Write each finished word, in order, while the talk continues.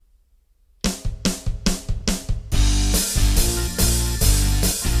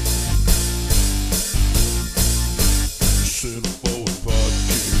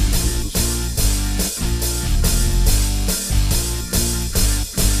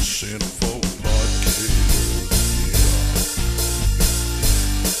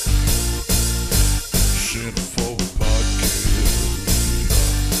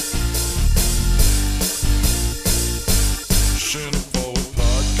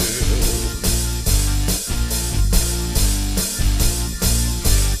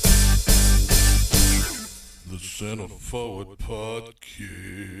Forward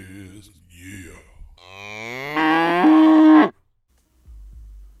Podcast. Yeah.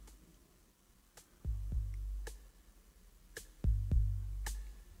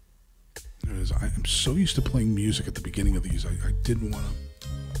 I'm so used to playing music at the beginning of these. I didn't want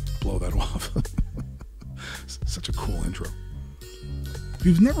to blow that off. Such a cool intro. If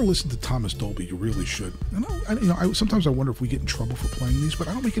you've never listened to Thomas Dolby, you really should. And sometimes I wonder if we get in trouble for playing these, but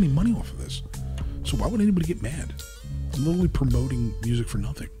I don't make any money off of this. So why would anybody get mad? I'm literally promoting music for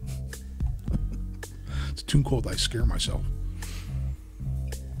nothing. It's a tune called I Scare Myself.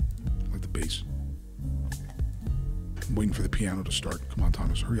 I like the bass. I'm waiting for the piano to start. Come on,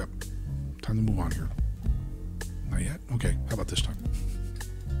 Thomas, hurry up. Time to move on here. Not yet? Okay, how about this time?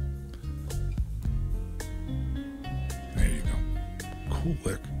 There you go. Cool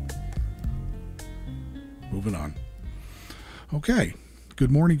lick. Moving on. Okay. Good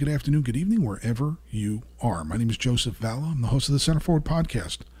morning, good afternoon, good evening, wherever you are. My name is Joseph Valla. I'm the host of the Center Forward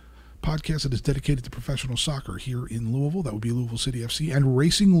Podcast. Podcast that is dedicated to professional soccer here in Louisville. That would be Louisville City FC and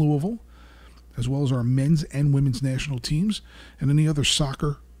Racing Louisville, as well as our men's and women's national teams and any other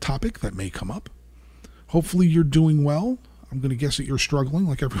soccer topic that may come up. Hopefully you're doing well. I'm going to guess that you're struggling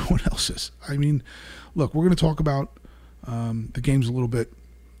like everyone else is. I mean, look, we're going to talk about the games a little bit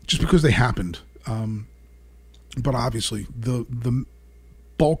just because they happened. But obviously the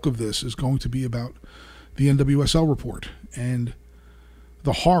bulk of this is going to be about the NWSL report and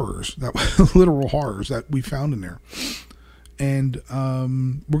the horrors, that literal horrors that we found in there. And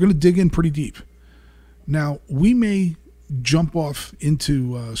we're going to dig in pretty deep. Now, we may jump off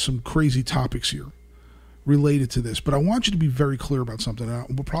into some crazy topics here related to this, but I want you to be very clear about something. And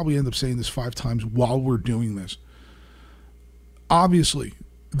we'll probably end up saying this 5 times while we're doing this. Obviously,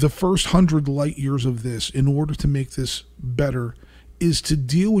 the first 100 light years of this, in order to make this better, is to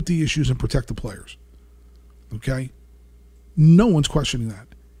deal with the issues and protect the players. Okay? No one's questioning that.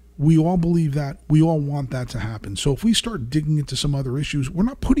 We all believe that. We all want that to happen. So if we start digging into some other issues, we're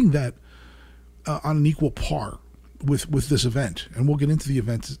not putting that on an equal par with this event. And we'll get into the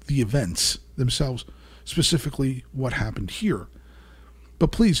events themselves, specifically what happened here.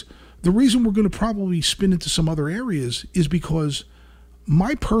 But please, the reason we're going to probably spin into some other areas is because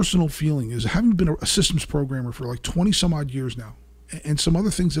my personal feeling is, having been a systems programmer for like 20 some odd years now, and some other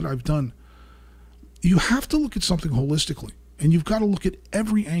things that I've done, you have to look at something holistically, and you've got to look at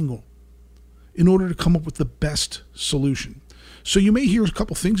every angle in order to come up with the best solution. So you may hear a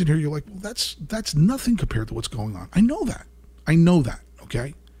couple things in here, you're like, well, that's nothing compared to what's going on. I know that,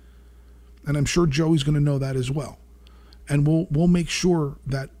 okay? And I'm sure Joey's going to know that as well. And we'll make sure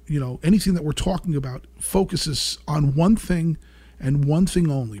that, anything that we're talking about focuses on one thing and one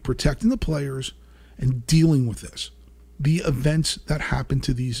thing only: protecting the players and dealing with this. The events that happen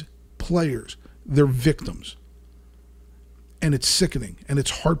to these players, they're victims. And it's sickening and it's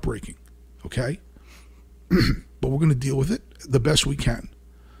heartbreaking, okay? But we're going to deal with it the best we can.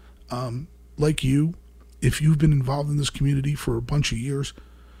 Like you, if you've been involved in this community for a bunch of years,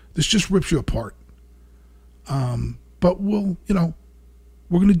 this just rips you apart. But we're going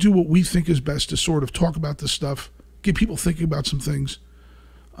to do what we think is best to sort of talk about this stuff, get people thinking about some things,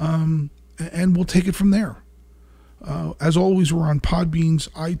 and we'll take it from there. As always, we're on Podbeans,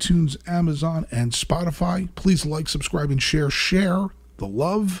 iTunes, Amazon, and Spotify. Please like, subscribe, and share. Share the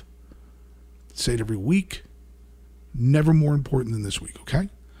love. Say it every week. Never more important than this week, okay?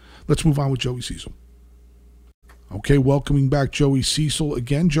 Let's move on with Joey Cecil. Okay, welcoming back Joey Cecil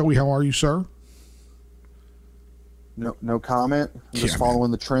again. Joey, how are you, sir? No comment. I'm just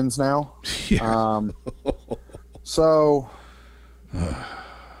following the trends now. Yeah. So,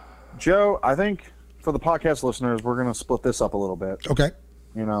 Joe, I think for the podcast listeners, we're going to split this up a little bit. Okay.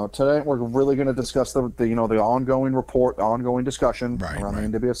 Today we're really going to discuss the ongoing report, the ongoing discussion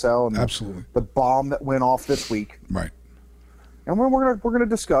around the NWSL and absolutely the bomb that went off this week. Right. And we're going to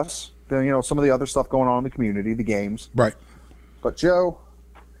discuss some of the other stuff going on in the community, the games. Right. But Joe,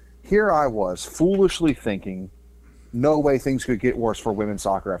 here I was foolishly thinking, no way things could get worse for women's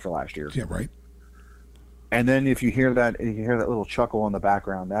soccer after last year. Yeah, right. And then if you hear that little chuckle in the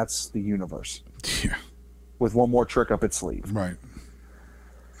background, that's the universe. Yeah. With one more trick up its sleeve. Right.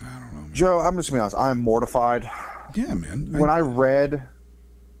 I don't know, man. Joe, I'm just going to be honest. I'm mortified. Yeah, man. When I read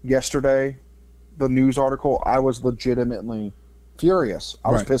yesterday the news article, I was legitimately furious.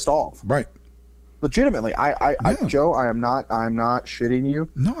 I was pissed off. Right. Legitimately. Joe, I'm not shitting you.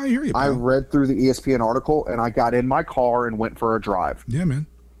 No, I hear you, pal. I read through the ESPN article and I got in my car and went for a drive. Yeah, man.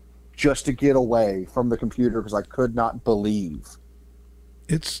 Just to get away from the computer because I could not believe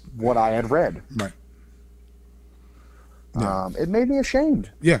what I had read. Right. Yeah. It made me ashamed.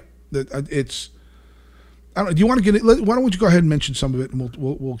 Yeah. It's I don't. Do you want to get it? Why don't you go ahead and mention some of it, and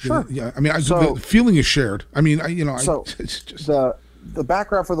we'll get Sure. it. Yeah, I mean, So- the feeling is shared. I mean, So it's just the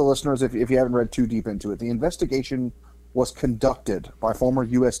background for the listeners, if you haven't read too deep into it, the investigation was conducted by former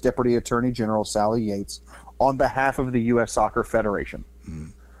U.S. Deputy Attorney General Sally Yates on behalf of the U.S. Soccer Federation.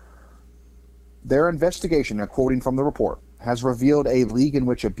 Their investigation, now quoting from the report, has revealed a league in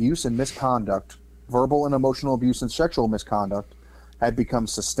which abuse and misconduct, verbal and emotional abuse and sexual misconduct, had become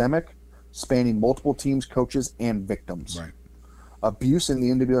systemic, spanning multiple teams, coaches, and victims. right. Abuse in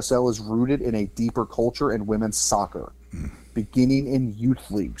the NWSL is rooted in a deeper culture in women's soccer, beginning in youth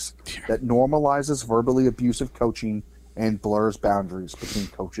leagues, that normalizes verbally abusive coaching and blurs boundaries between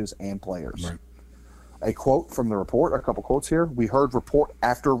coaches and players. Right. A quote from the report, a couple quotes here. We heard report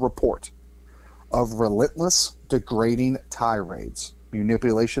after report of relentless, degrading tirades,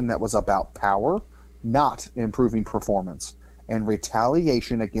 manipulation that was about power, not improving performance, and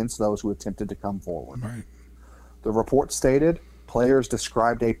retaliation against those who attempted to come forward. Right. The report stated players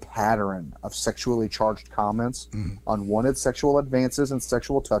described a pattern of sexually charged comments, unwanted sexual advances and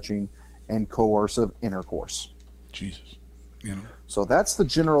sexual touching, and coercive intercourse. Jesus. So that's the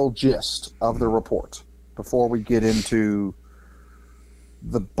general gist of the report before we get into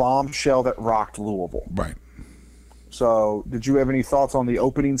the bombshell that rocked Louisville. Right. So did you have any thoughts on the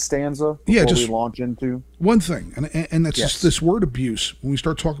opening stanza before Yeah, just we launch into? one thing, and that's Yes. just this word abuse. When we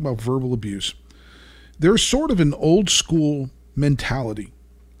start talking about verbal abuse, there's sort of an old school mentality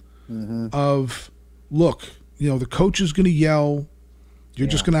of, look, the coach is going to yell, you're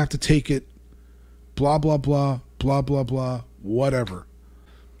just going to have to take it, blah, blah, blah, blah, blah, blah, whatever.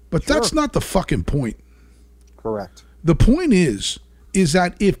 But that's not the fucking point. Correct. The point is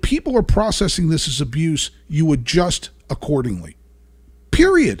that if people are processing this as abuse, you adjust accordingly.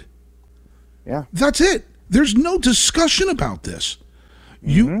 Period. Yeah. That's it. There's no discussion about this.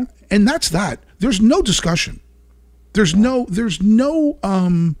 And that's that. There's no discussion. There's no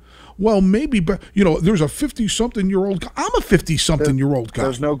well, maybe, but there's a 50-something-year-old guy. I'm a 50-something-year-old guy.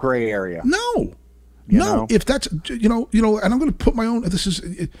 There's no gray area. No. You No. know? If that's, and I'm going to put my own,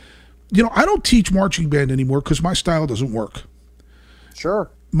 I don't teach marching band anymore because my style doesn't work.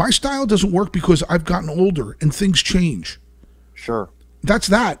 Sure. My style doesn't work because I've gotten older and things change. Sure. That's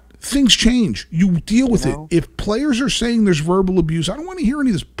that. Things change. You deal with know? it. If players are saying there's verbal abuse, I don't want to hear any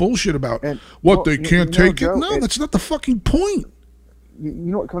of this bullshit about And, what well, they can't take Joe, it. No, that's not the fucking point. You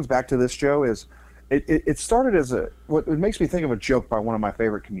know what comes back to this, Joe, is it started as what it makes me think of a joke by one of my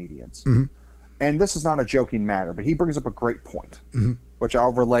favorite comedians. And this is not a joking matter, but he brings up a great point, which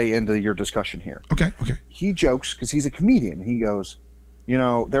I'll relay into your discussion here. Okay. He jokes because he's a comedian. He goes,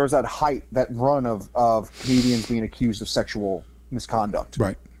 there was that run of comedians being accused of sexual misconduct.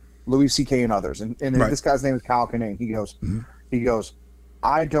 Right. Louis C.K. and others. And Right. this guy's name is Kyle Kinane. He goes,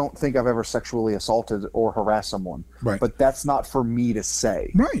 I don't think I've ever sexually assaulted or harassed someone. Right. But that's not for me to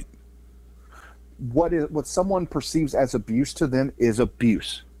say. Right. What someone perceives as abuse to them is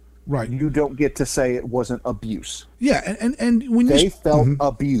abuse. Right. You don't get to say it wasn't abuse. Yeah, and when They you felt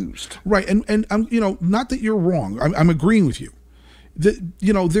abused. right, and I'm not that you're wrong. I'm agreeing with you. That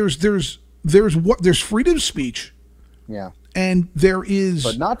there's freedom of speech, Yeah. and there is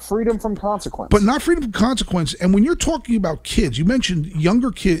But not freedom from consequence. but not freedom of consequence. And when you're talking about kids, you mentioned younger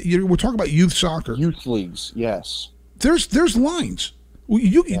kids. We're talking about youth soccer. Youth leagues, yes. There's lines.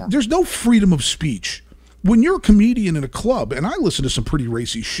 Yeah. There's no freedom of speech when you're a comedian in a club. And I listen to some pretty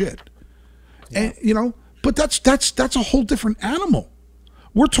racy shit. And but that's a whole different animal.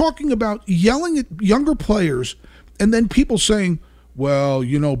 We're talking about yelling at younger players, and then people saying, "Well,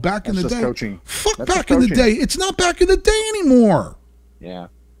 back in the just day, coaching. fuck That's back just in the coaching. day. It's not back in the day anymore." Yeah.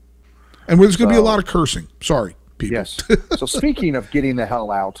 And there's going to be a So- lot of cursing. Sorry, people. Yes. So speaking of getting the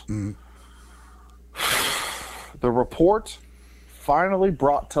hell out, the report finally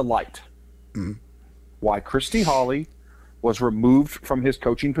brought to light why Christy Hawley was removed from his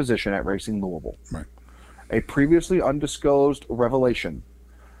coaching position at Racing Louisville. Right. A previously undisclosed revelation.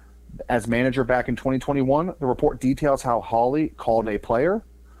 As manager back in 2021, the report details how Hawley called a player,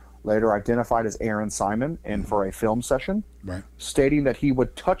 later identified as Aaron Simon, in for a film session, Right. stating that he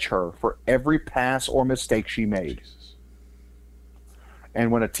would touch her for every pass or mistake she made.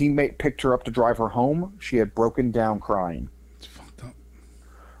 And when a teammate picked her up to drive her home, she had broken down crying. It's fucked up.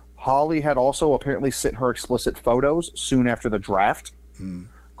 Hawley had also apparently sent her explicit photos soon after the draft,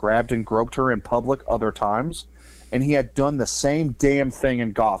 grabbed and groped her in public other times, and he had done the same damn thing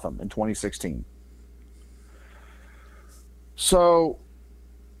in Gotham in 2016. So,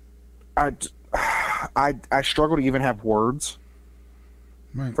 I struggle to even have words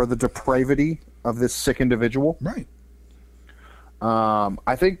Right. for the depravity of this sick individual. Right.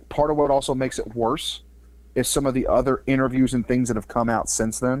 I think part of what also makes it worse is some of the other interviews and things that have come out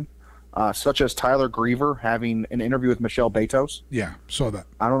since then, such as Tyler Griever having an interview with Michelle Betos. Yeah, saw that.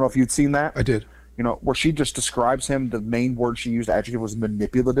 I don't know if you'd seen that. I did. You know, where she just describes him. The main word she used, adjective, was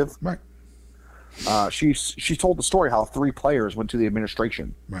manipulative. Right. She told the story how 3 players went to the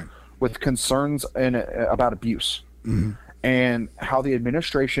administration Right. with concerns about abuse, and how the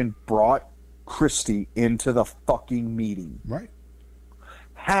administration brought Christie into the fucking meeting. Right.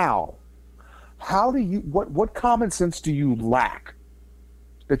 How do you what common sense do you lack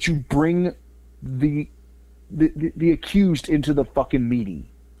that you bring the accused into the fucking meeting?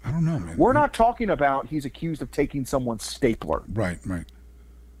 I don't know, man. We're not talking about he's accused of taking someone's stapler. Right.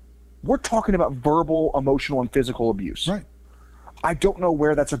 We're talking about verbal, emotional, and physical abuse. Right. I don't know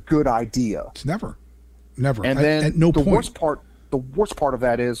where that's a good idea. It's never. And then at no the point. worst part of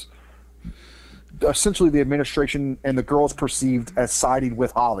that is essentially the administration and the girls perceived as siding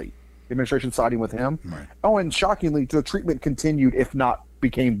with Holly. The administration siding with him. Right. Oh, and shockingly, the treatment continued, if not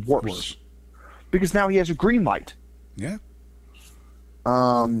became worse. Because now he has a green light. Yeah.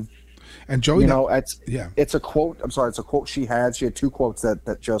 And Joey, it's a quote. I'm sorry, it's a quote she had. She had 2 quotes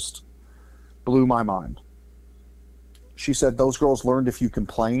that just blew my mind. She said, "Those girls learned if you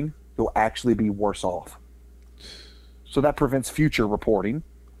complain, you'll actually be worse off." So that prevents future reporting.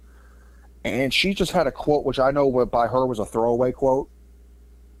 And she just had a quote, which I know by her was a throwaway quote,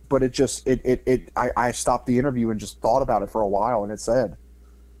 but I stopped the interview and just thought about it for a while, and it said,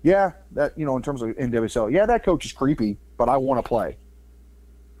 "Yeah, that, you know, in terms of NWSL, yeah, that coach is creepy, but I want to play."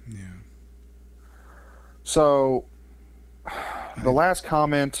 Yeah. So the last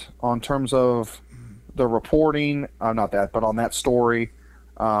comment on terms of the reporting, not that, but on that story,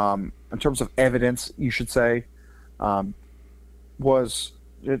 in terms of evidence, you should say, was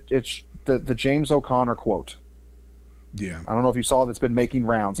it's the James O'Connor quote. Yeah. I don't know if you saw that's been making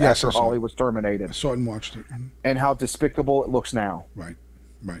rounds Yes, after Holly was terminated. I saw it and watched it. And how despicable it looks now. Right.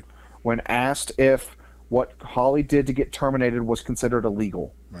 When asked if what Holly did to get terminated was considered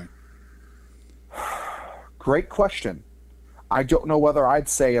illegal. Right. Great question. I don't know whether I'd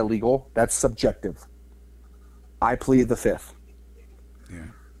say illegal. That's subjective. I plead the 5th. Yeah.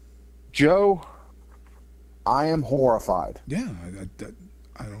 Joe, I am horrified. Yeah.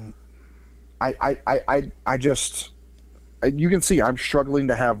 I don't. I just, you can see I'm struggling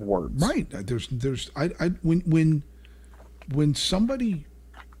to have words. Right. When somebody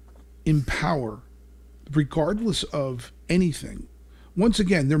in power, regardless of anything, once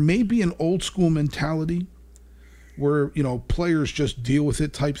again, there may be an old school mentality where, you know, players just deal with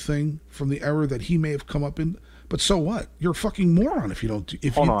it type thing from the era that he may have come up in. But so what? You're a fucking moron if you don't.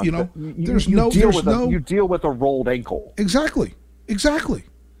 If Hold you, on. you know, You deal with a rolled ankle. Exactly.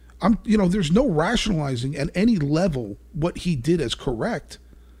 There's no rationalizing at any level what he did as correct,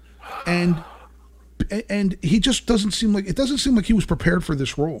 and he just doesn't seem like he was prepared for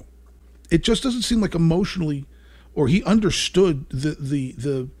this role. It just doesn't seem like emotionally, or he understood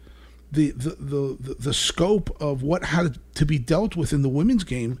the scope of what had to be dealt with in the women's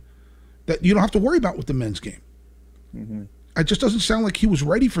game that you don't have to worry about with the men's game. Mm-hmm. It just doesn't sound like he was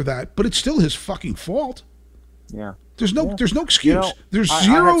ready for that, but it's still his fucking fault. Yeah. There's no excuse. You know, there's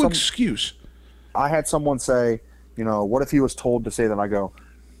zero excuse. I had someone say, you know, what if he was told to say that? I go,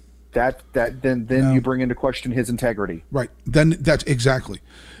 then No. you bring into question his integrity. Right. Then that's exactly.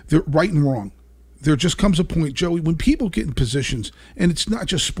 They're right and wrong. There just comes a point, Joey, when people get in positions, and it's not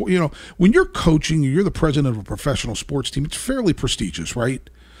just sport. You know, when you're coaching, you're the president of a professional sports team. It's fairly prestigious, right?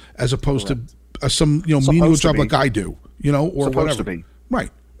 As opposed to some menial job like I do, or Supposed whatever. to be.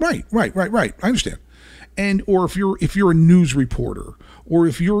 Right. I understand. And or if you're a news reporter, or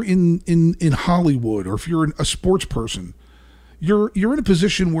if you're in Hollywood, or if you're a sports person, you're in a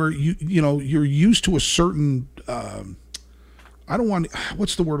position where you're used to a certain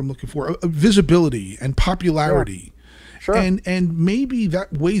what's the word I'm looking for? Visibility and popularity. Sure. And maybe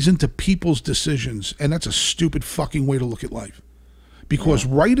that weighs into people's decisions, and that's a stupid fucking way to look at life. Because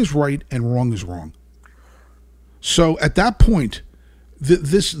right is right and wrong is wrong. So at that point,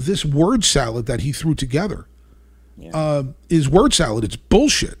 this word salad that he threw together is word salad. It's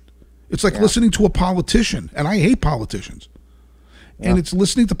bullshit. It's like listening to a politician, and I hate politicians. And it's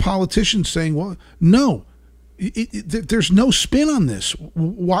listening to politicians saying, well, no, there's no spin on this.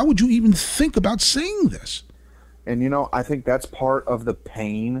 Why would you even think about saying this? And, I think that's part of the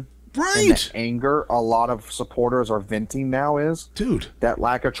pain right. and the anger a lot of supporters are venting now is, dude, that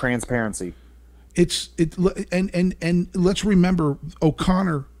lack of transparency. And let's remember,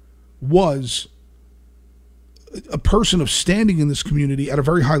 O'Connor was a person of standing in this community at a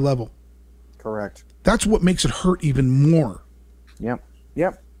very high level. Correct. That's what makes it hurt even more.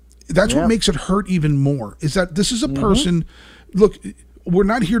 Yep. That's what makes it hurt even more. Is that this is a person. Look, we're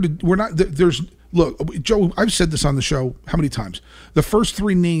not here to. We're not. There's look, Joe. I've said this on the show how many times. The first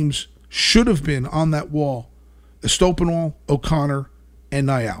three names should have been on that wall: Estopanol, O'Connor, and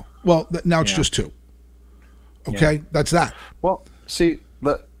Niall. Well, now it's just two. Okay, that's that. Well, see,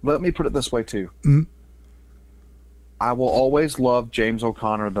 let me put it this way too. Mm-hmm. I will always love James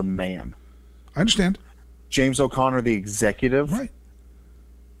O'Connor, the man. I understand. James O'Connor, the executive. Right.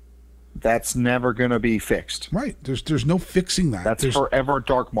 That's never going to be fixed. Right. There's no fixing that. That's forever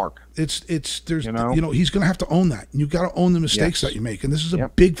dark mark. There's he's going to have to own that. You got to own the mistakes that you make, and this is a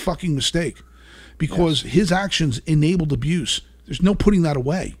big fucking mistake because his actions enabled abuse. There's no putting that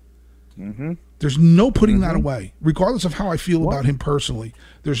away. Mm-hmm. There's no putting that away, regardless of how I feel about him personally.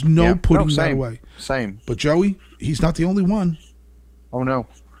 There's no putting that away. Same. But Joey, he's not the only one. Oh no.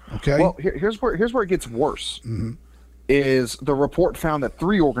 Okay. Well, here's where it gets worse. Mm-hmm. Is the report found that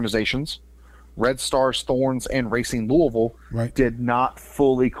 3 organizations, Red Stars, Thorns, and Racing Louisville, did not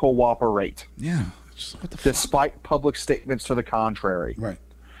fully cooperate. Yeah. What the fuck? Despite public statements to the contrary. Right.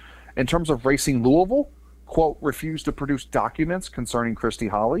 In terms of Racing Louisville, quote, refused to produce documents concerning Christy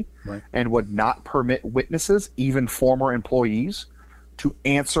Holly and would not permit witnesses, even former employees, to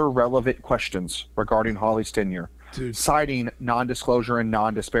answer relevant questions regarding Holly's tenure, citing non-disclosure and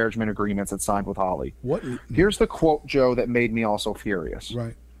non-disparagement agreements it signed with Holly. What? Here's the quote, Joe, that made me also furious.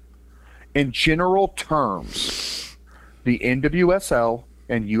 Right. In general terms, the NWSL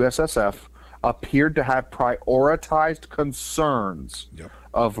and USSF appeared to have prioritized concerns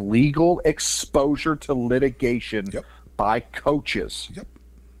of legal exposure to litigation by coaches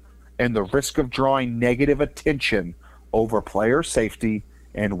and the risk of drawing negative attention over player safety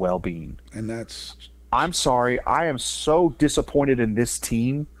and well-being. And that's... I'm sorry. I am so disappointed in this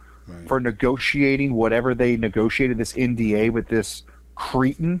team for negotiating whatever they negotiated, this NDA with this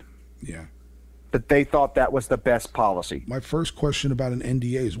cretin. Yeah. That they thought that was the best policy. My first question about an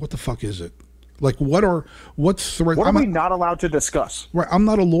NDA is, what the fuck is it? Like, what's the right... What are we not allowed to discuss? Right. I'm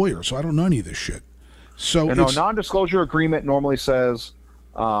not a lawyer, so I don't know any of this shit. So a non-disclosure agreement normally says,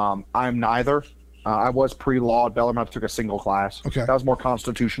 I'm neither. I was pre-law at Bellarmine. I took a single class. Okay. That was more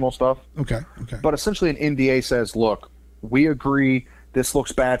constitutional stuff. Okay. But essentially an NDA says, look, we agree this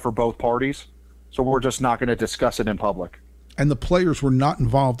looks bad for both parties, so we're just not going to discuss it in public. And the players were not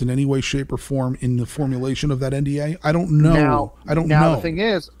involved in any way, shape, or form in the formulation of that NDA? I don't know. Now, the thing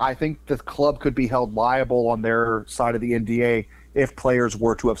is, I think the club could be held liable on their side of the NDA if players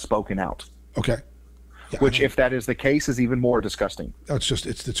were to have spoken out. Okay. Yeah, which, if that is the case, is even more disgusting. That's just,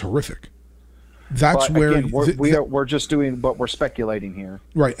 it's horrific. That's but where... Again, we're just doing, but we're speculating here.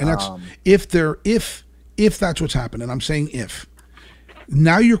 Right, and that's... If that's what's happened, and I'm saying if,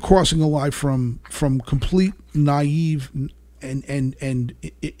 now you're crossing a line from complete naive and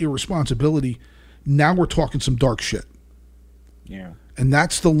irresponsibility. Now we're talking some dark shit. Yeah. And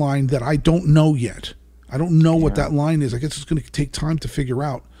that's the line that I don't know yet. I don't know what that line is. I guess it's going to take time to figure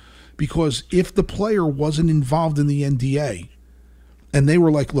out. Because if the player wasn't involved in the NDA and they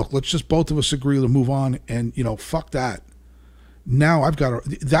were like, look, let's just both of us agree to move on and, fuck that. Now I've got to...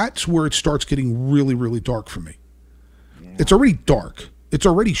 That's where it starts getting really, really dark for me. Yeah. It's already dark. It's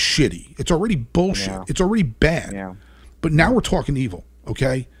already shitty. It's already bullshit. Yeah. It's already bad. Yeah. But now we're talking evil,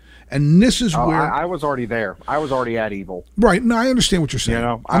 okay? And this is where... I was already there. I was already at evil. Right. No, I understand what you're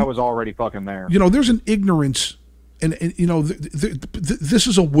saying. I was already fucking there. There's an ignorance, and this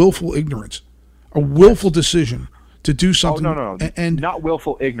is a willful ignorance, a willful decision to do something. Oh, no. And not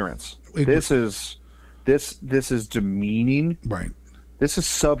willful ignorance. This is demeaning. Right. This is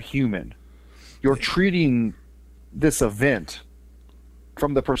subhuman. You're treating this event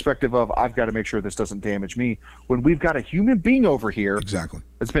from the perspective of, I've got to make sure this doesn't damage me, when we've got a human being over here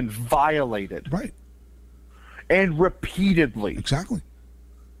that's been violated. Right. And repeatedly. Exactly.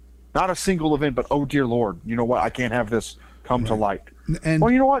 Not a single event, but oh dear Lord, you know what? I can't have this come to light. And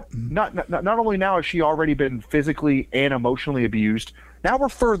well, you know what? Not only now has she already been physically and emotionally abused, now we're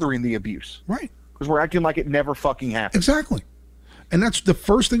furthering the abuse. Right. Because we're acting like it never fucking happened. Exactly. And that's the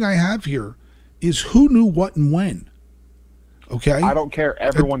first thing I have here is who knew what and when. Okay. I don't care.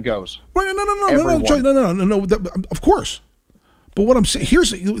 Everyone goes. Right? No. Of course. But what I'm saying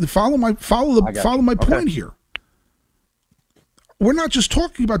follow my point here. We're not just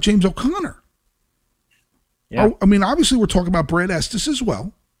talking about James O'Connor. Yeah. I mean, obviously, we're talking about Brad Estes as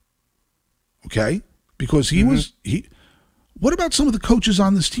well. Okay, because he was. What about some of the coaches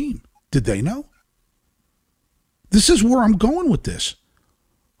on this team? Did they know? This is where I'm going with this.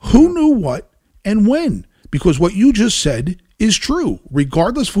 Who knew what and when? Because what you just said is true.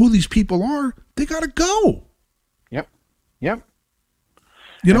 Regardless of who these people are, they got to go. Yep.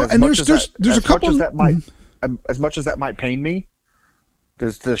 You know, and there's a couple as much as that might pain me,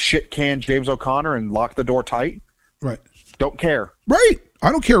 does the shit can James O'Connor and lock the door tight? Right. Don't care. Right.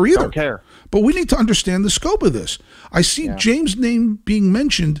 I don't care either. Don't care. But we need to understand the scope of this. I see James' name being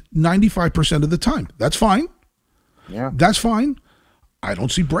mentioned 95% of the time. That's fine. Yeah. That's fine. I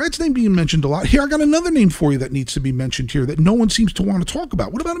don't see Brad's name being mentioned a lot. Here, I got another name for you that needs to be mentioned here that no one seems to want to talk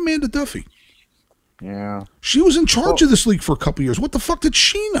about. What about Amanda Duffy? Yeah. She was in charge of this league for a couple years. What the fuck did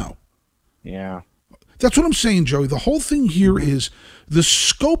she know? Yeah. That's what I'm saying, Joey. The whole thing here is the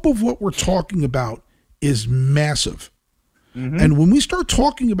scope of what we're talking about is massive. Mm-hmm. And when we start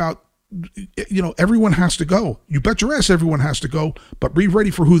talking about, you know, everyone has to go, you bet your ass everyone has to go, but be ready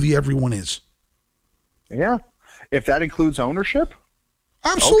for who the everyone is. Yeah. If that includes ownership.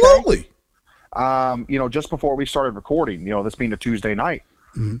 Absolutely. Okay. You know, just before we started recording, you know, this being a Tuesday night,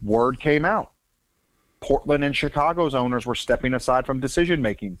 word came out. Portland and Chicago's owners were stepping aside from decision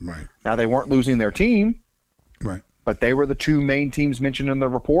making. Right. Now they weren't losing their team. Right. But they were the two main teams mentioned in the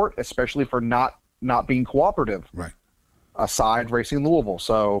report, especially for not being cooperative. Right. Aside Racing Louisville.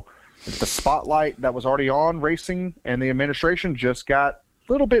 So the spotlight that was already on Racing and the administration just got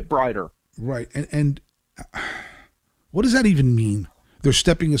a little bit brighter. Right. And what does that even mean? They're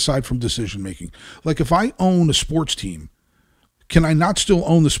stepping aside from decision making. Like if I own a sports team, can I not still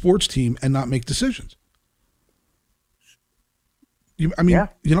own the sports team and not make decisions? You know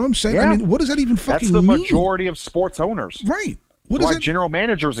what I'm saying? Yeah. I mean, what does that even fucking mean? That's the majority of sports owners. Right. What is general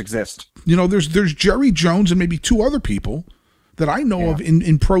managers exist? You know, there's Jerry Jones and maybe two other people that I know of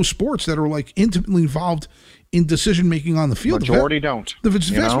in pro sports that are like intimately involved in decision making on the field. Majority don't. The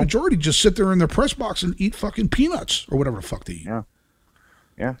vast majority just sit there in their press box and eat fucking peanuts or whatever the fuck they eat. Yeah.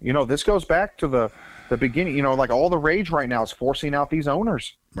 Yeah. You know, this goes back to the beginning. You know, like all the rage right now is forcing out these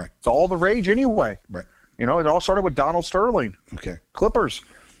owners. Right. It's all the rage anyway. Right. You know, it all started with Donald Sterling. Okay. Clippers.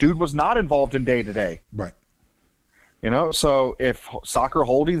 Dude was not involved in day-to-day. Right. You know, so if Soccer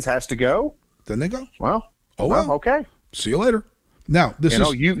Holdings has to go, then they go. Well, okay. See you later. Now,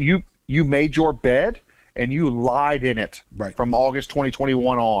 you made your bed and you lied in it from August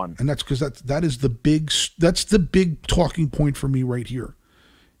 2021 on. And that's because that's the big talking point for me right here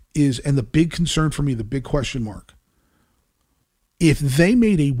and the big concern for me, the big question mark. If they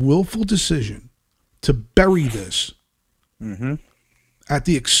made a willful decision to bury this at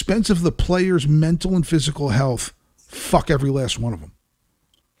the expense of the players' mental and physical health, fuck every last one of them.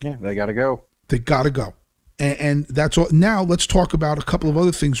 Yeah, they got to go. They got to go. And that's all. Now let's talk about a couple of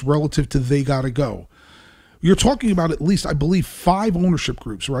other things relative to they got to go. You're talking about at least, I believe, 5 ownership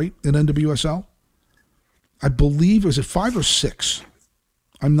groups, right, in NWSL? I believe, is it 5 or 6?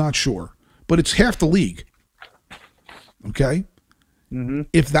 I'm not sure. But it's half the league. Okay? Mm-hmm.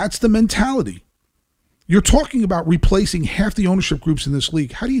 If that's the mentality, you're talking about replacing half the ownership groups in this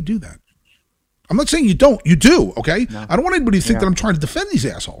league. How do you do that? I'm not saying you don't. You do, okay? No. I don't want anybody to think that I'm trying to defend these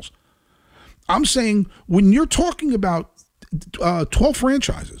assholes. I'm saying when you're talking about 12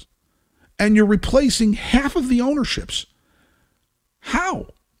 franchises and you're replacing half of the ownerships, how?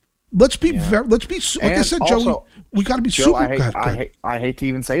 Let's be like I said, also, Joey, we got to be Joe, super. I hate to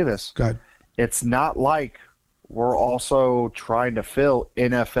even say this. Go ahead. It's not like we're also trying to fill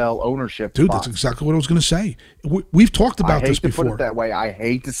NFL ownership Dude, spots. That's exactly what I was going to say. We've talked about this before. I hate to put it that way. I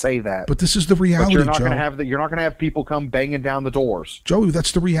hate to say that. But this is the reality, But you're not going to have people come banging down the doors. Joey,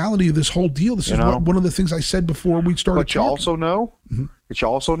 that's the reality of this whole deal. This is one of the things I said before we started talking. But you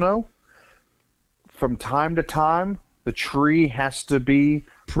also know, from time to time, the tree has to be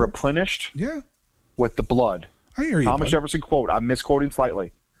replenished with the blood. I hear you, Thomas Jefferson quote. I'm misquoting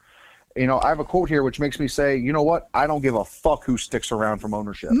slightly. You know, I have a quote here which makes me say, you know what? I don't give a fuck who sticks around from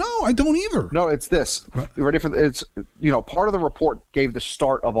ownership. No, I don't either. No, it's this. You ready for it's? You know, part of the report gave the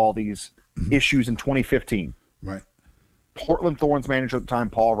start of all these issues in 2015. Right. Portland Thorns manager at the time,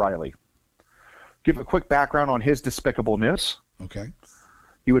 Paul Riley. Give a quick background on his despicableness. Okay.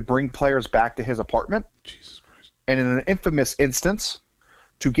 He would bring players back to his apartment. Jesus Christ. And in an infamous instance,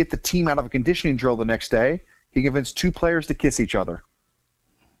 to get the team out of a conditioning drill the next day, he convinced 2 players to kiss each other.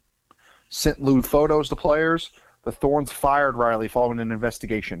 Sent lewd photos to players. The Thorns fired Riley following an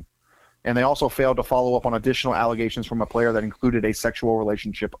investigation. And they also failed to follow up on additional allegations from a player that included a sexual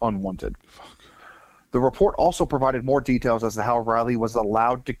relationship unwanted. Fuck. The report also provided more details as to how Riley was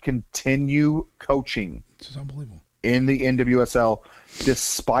allowed to continue coaching. This is unbelievable. In the NWSL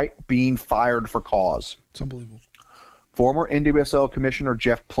despite being fired for cause. It's unbelievable. Former NWSL Commissioner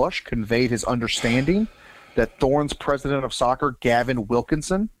Jeff Plush conveyed his understanding that Thorns president of soccer, Gavin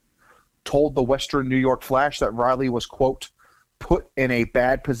Wilkinson, told the Western New York Flash that Riley was, quote, put in a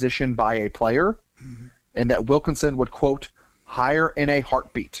bad position by a player, and that Wilkinson would, quote, hire in a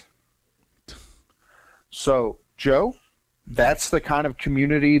heartbeat. So, Joe, that's the kind of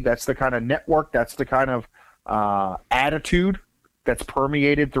community, that's the kind of network, that's the kind of attitude that's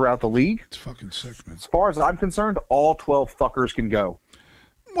permeated throughout the league. It's fucking sick, man. As far as I'm concerned, all 12 fuckers can go.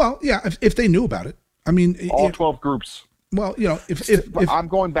 Well, yeah, if they knew about it. I mean, all 12 groups. Well, you know, if I'm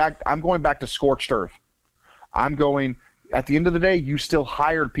going back to scorched earth. I'm going, at the end of the day, you still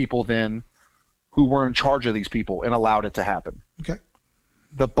hired people then who were in charge of these people and allowed it to happen. Okay.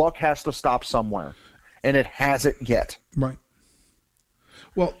 The buck has to stop somewhere, and it hasn't yet. Right.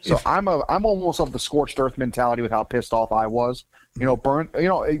 Well, so I'm almost of the scorched earth mentality with how pissed off I was. You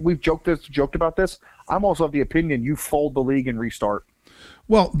know, we've joked about this. I'm also of the opinion you fold the league and restart.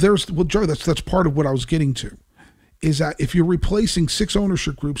 Well, Joe, that's part of what I was getting to, is that if you're replacing 6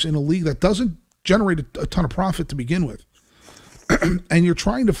 ownership groups in a league that doesn't generate a ton of profit to begin with, and you're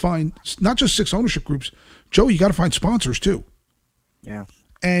trying to find not just 6 ownership groups, Joe, you got to find sponsors too. Yeah.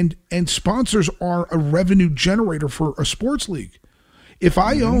 And sponsors are a revenue generator for a sports league. If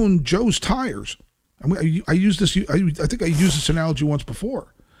I own Joe's Tires, I use this. I think I used this analogy once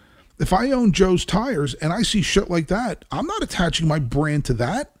before. If I own Joe's Tires and I see shit like that, I'm not attaching my brand to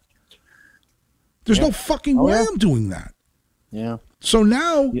that. There's no fucking way I'm doing that. Yeah. So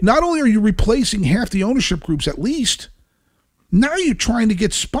now, not only are you replacing half the ownership groups at least, now you're trying to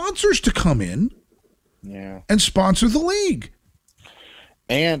get sponsors to come in and sponsor the league.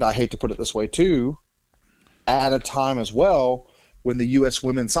 And I hate to put it this way too, at a time as well when the U.S.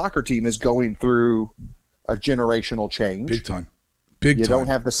 women's soccer team is going through a generational change. Big time. You don't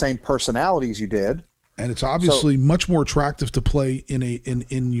have the same personalities you did. And it's obviously much more attractive to play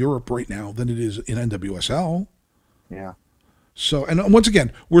in Europe right now than it is in NWSL. Yeah. So, and once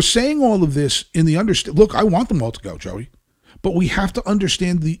again, we're saying all of this in the look, I want them all to go, Joey, but we have to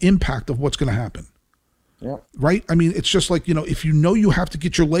understand the impact of what's going to happen. Yeah. Right? I mean, it's just like, if you have to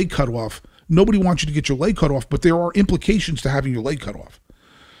get your leg cut off, nobody wants you to get your leg cut off, but there are implications to having your leg cut off.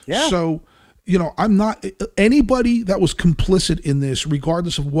 Yeah. So, I'm not anybody that was complicit in this,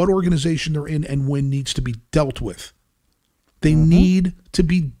 regardless of what organization they're in and when, needs to be dealt with. They need to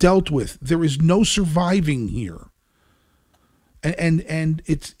be dealt with. There is no surviving here. And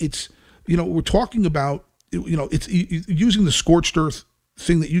it's we're talking about, it's using the scorched earth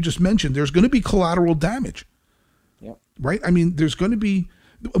thing that you just mentioned. There's going to be collateral damage. Yep. Right? I mean, there's going to be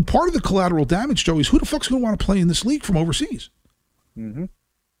part of the collateral damage, Joey, is who the fuck's going to want to play in this league from overseas? Mm-hmm.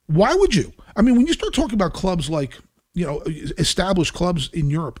 Why would you? I mean, when you start talking about clubs like, established clubs in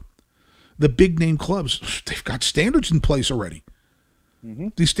Europe, the big name clubs, they've got standards in place already. Mm-hmm.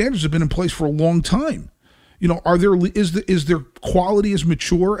 These standards have been in place for a long time. Is their quality as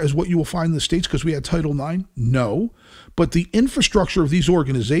mature as what you will find in the States because we had Title IX? No. But the infrastructure of these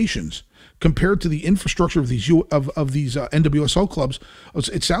organizations compared to the infrastructure of these NWSL clubs,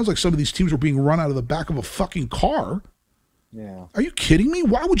 it sounds like some of these teams were being run out of the back of a fucking car. Yeah. Are you kidding me?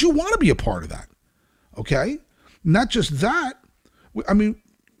 Why would you want to be a part of that? Okay? Not just that. I mean,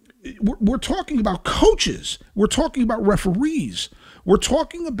 we're talking about coaches. We're talking about referees. We're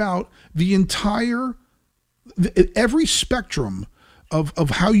talking about the entire, every spectrum of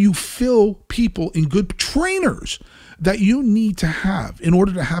how you fill people in good trainers that you need to have in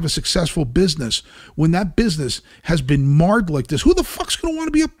order to have a successful business when that business has been marred like this. Who the fuck's going to want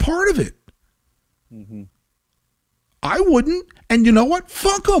to be a part of it? Mm-hmm. I wouldn't. And you know what?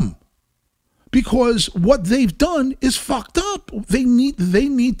 Fuck them. Because what they've done is fucked up. They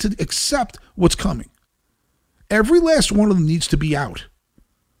need to accept what's coming. Every last one of them needs to be out.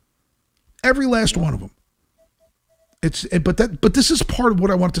 Every last one of them. But this is part of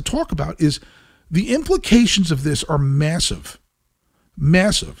what I want to talk about is the implications of this are massive.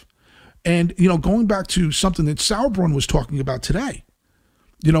 Massive. And, going back to something that Sauerbrunn was talking about today,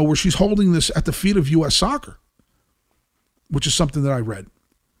 where she's holding this at the feet of U.S. Soccer, which is something that I read.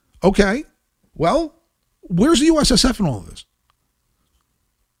 Okay, well, where's the USSF in all of this?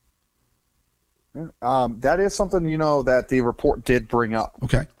 That is something, that the report did bring up.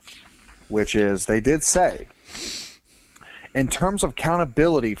 Okay. Which is, they did say, in terms of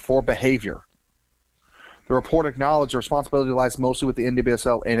accountability for behavior, the report acknowledged the responsibility lies mostly with the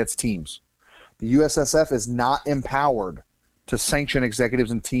NWSL and its teams. The USSF is not empowered to sanction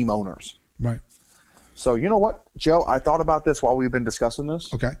executives and team owners. Right. So you know what, Joe? I thought about this while we've been discussing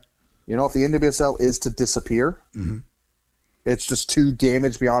this. Okay. If the NWSL is to disappear, it's just too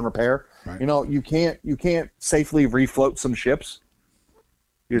damaged beyond repair. Right. You can't safely refloat some ships.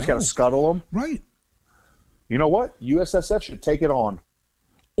 You just got to scuttle them. Right. You know what? USSF should take it on.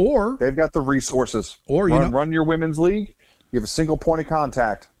 Or they've got the resources. Or run your women's league. You have a single point of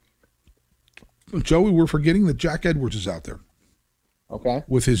contact. Joey, we're forgetting that Jack Edwards is out there. Okay.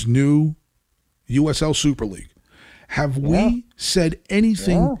 with his new USL Super League. Have we said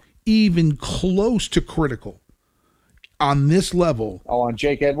anything even close to critical on this level? Oh, on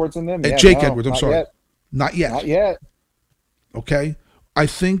Jake Edwards and them? Jake Edwards, I'm sorry. Yet. Not yet. Not yet. Okay? I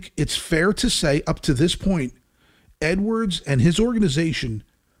think it's fair to say up to this point, Edwards and his organization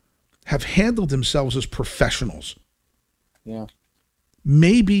have handled themselves as professionals. Yeah.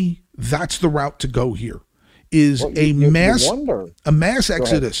 Maybe that's the route to go here. Is a mass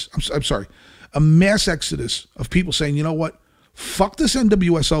exodus. I'm sorry. A mass exodus of people saying, you know what? Fuck this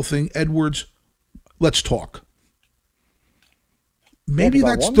NWSL thing, Edwards. Let's talk. Maybe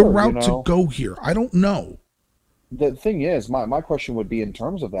that's the route to go here. I don't know. The thing is, my question would be in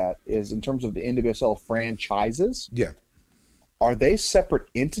terms of that is in terms of the NWSL franchises. Yeah. Are they separate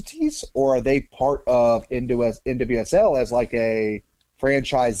entities or are they part of NWSL as like a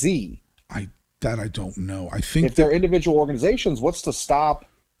franchisee? I don't know. I think if they're individual organizations, what's to stop?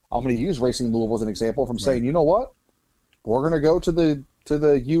 I'm going to use Racing Louisville as an example from saying, you know what, we're going to go to the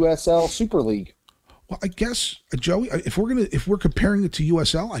USL Super League. Well, I guess Joey, if we're comparing it to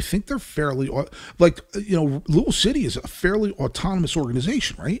USL, I think they're fairly Louisville City is a fairly autonomous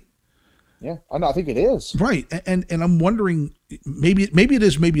organization, right? Yeah, I think it is. Right, and I'm wondering, maybe it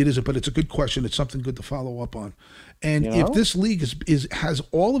is, maybe it isn't, but it's a good question. It's something good to follow up on. And if this league has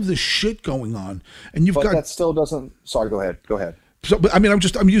all of this shit going on, and that still doesn't. Sorry, go ahead. So, but I mean,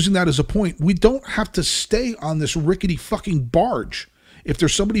 I'm using that as a point. We don't have to stay on this rickety fucking barge if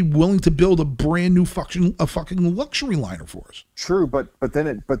there's somebody willing to build a brand new fucking luxury liner for us. True, but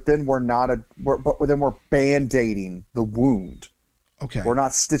then we're band-aiding the wound. Okay. We're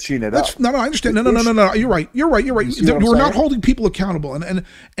not stitching it up. No, I understand. No. You're right. We're not holding people accountable.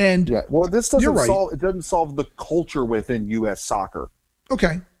 And yeah. Well, this doesn't solve. It doesn't solve the culture within U.S. soccer.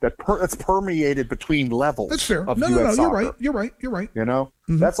 Okay. That's permeated between levels. That's fair. Of No. US soccer. You're right. You know,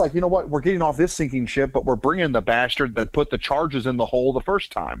 that's like, you know what? We're getting off this sinking ship, but we're bringing the bastard that put the charges in the hole the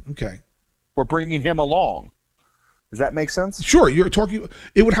first time. Okay. We're bringing him along. Does that make sense? Sure. You're talking.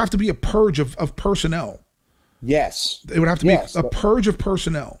 It would have to be a purge of personnel. Yes. It would have to be a purge of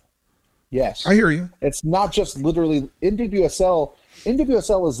personnel. Yes. I hear you. It's not just literally NWSL.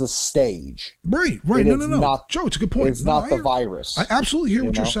 NWSL is the stage. Right. No. Joe, it's a good point. It's not the virus. I absolutely hear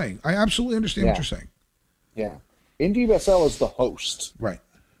what you're saying. I absolutely understand what you're saying. Yeah. NWSL is the host. Right.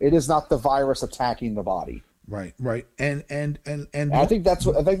 It is not the virus attacking the body. Right. And I think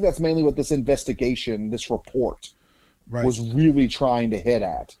that's mainly what this investigation, this report, was really trying to hit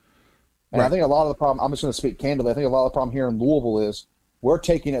at. And I think a lot of the problem, I'm just going to speak candidly, I think a lot of the problem here in Louisville is we're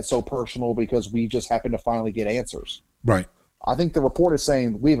taking it so personal because we just happen to finally get answers. Right. I think the report is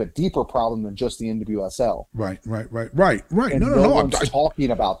saying we have a deeper problem than just the NWSL. Right. And no one's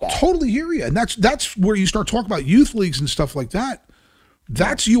talking about that. Totally hear you. And that's where you start talking about youth leagues and stuff like that.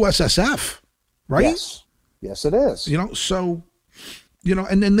 That's USSF, right? Yes, it is. So,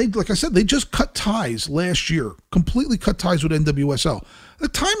 and then they, like I said, they just cut ties last year, completely cut ties with NWSL. The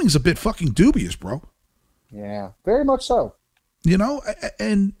timing's a bit fucking dubious, bro. Yeah, very much so.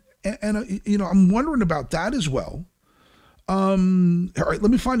 And I'm wondering about that as well. All right, let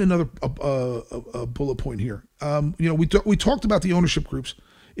me find another bullet point here. We talked about the ownership groups.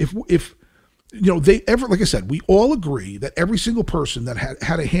 If they ever, like I said, we all agree that every single person that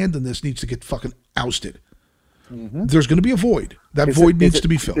had a hand in this needs to get fucking ousted. Mm-hmm. There's going to be a void. That void needs to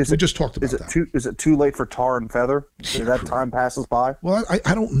be filled. We just talked about that. Is it too late for tar and feather? Did that time passes by? Well,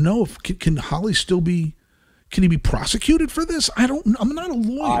 I don't know if can Holly still be. Can he be prosecuted for this? I don't. I'm not a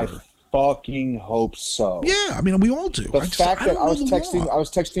lawyer. I fucking hope so. Yeah, I mean we all do. I was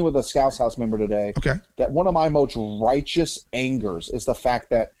texting with a Scouts House member today. Okay. That one of my most righteous angers is the fact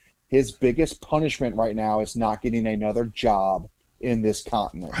that his biggest punishment right now is not getting another job in this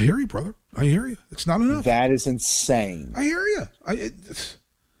continent. I hear you, brother. I hear you. It's not enough. That is insane. I hear you.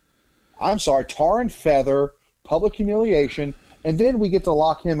 I'm sorry. Tar and feather, public humiliation, and then we get to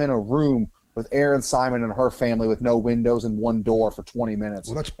lock him in a room with Aaron Simon and her family with no windows and one door for 20 minutes.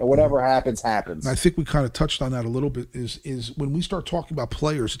 Well, and whatever happens, happens. I think we kind of touched on that a little bit, is when we start talking about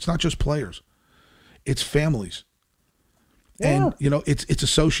players, it's not just players. It's families. Yeah. And, it's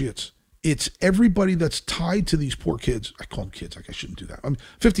associates. It's everybody that's tied to these poor kids. I call them kids. I shouldn't do that. I'm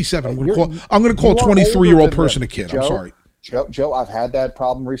 57. I'm going to call a 23-year-old person a kid. Joe, I'm sorry. Joe, I've had that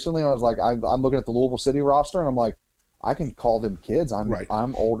problem recently. I was like, I'm looking at the Louisville City roster, and I'm like, I can call them kids.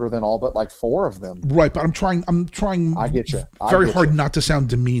 I'm older than all but like four of them. Right, but I'm trying. I get you. Very hard not to sound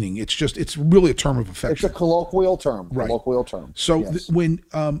demeaning. It's really a term of affection. It's a colloquial term. Right. Colloquial term. So yes. When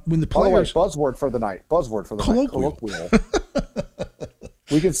the players, buzzword for the night. Colloquial.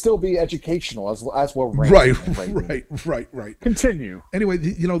 We can still be educational as we're Right. Continue. Anyway,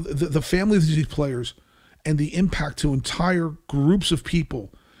 the families of these players and the impact to entire groups of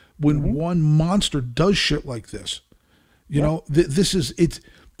people when one monster does shit like this. This is it.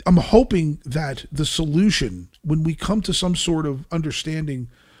 I'm hoping that the solution, when we come to some sort of understanding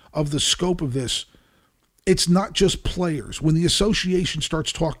of the scope of this, it's not just players. When the association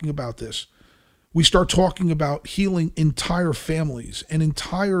starts talking about this, we start talking about healing entire families and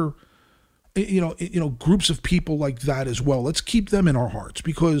entire, groups of people like that as well. Let's keep them in our hearts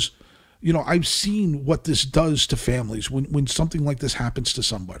because, I've seen what this does to families when something like this happens to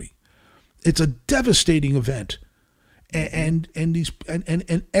somebody. It's a devastating event, and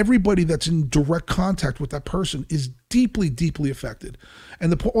everybody that's in direct contact with that person is deeply, deeply affected.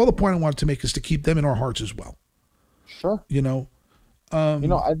 And all the point I wanted to make is to keep them in our hearts as well. Sure.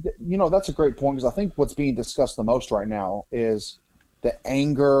 That's a great point because I think what's being discussed the most right now is the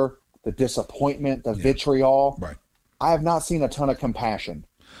anger, the disappointment, the vitriol. Right. I have not seen a ton of compassion.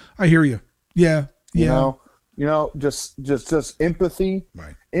 I hear you. Yeah. Just empathy,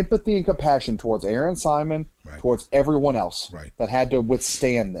 right? Empathy and compassion towards Aaron Simon, right, towards everyone else, right, that had to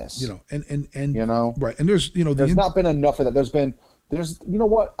withstand this. And right. And there's not been enough of that. There's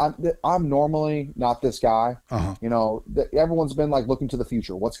I'm normally not this guy. Everyone's been like looking to the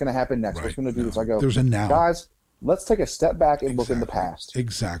future. What's going to happen next? Right. What's going to do this? I go, there's a now. Guys, let's take a step back and look in the past.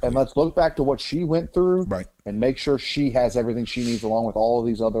 Exactly. And let's look back to what she went through. Right. And make sure she has everything she needs along with all of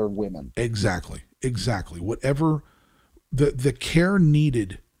these other women. Exactly. Whatever the care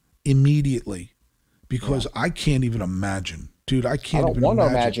needed immediately, because I can't even imagine. Dude, I can't even imagine. I don't want to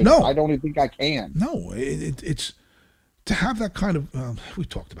imagine. No. I don't even think I can. No, it's to have that kind of, we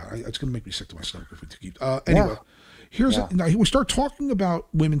talked about it. It's going to make me sick to my stomach if we keep. Anyway, now we start talking about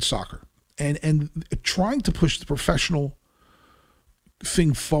women's soccer and trying to push the professional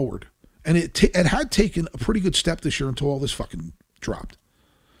thing forward. And it had taken a pretty good step this year until all this fucking dropped.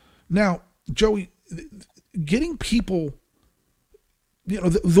 Now, Joey, getting people,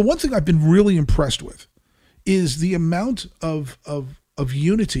 the one thing I've been really impressed with is the amount of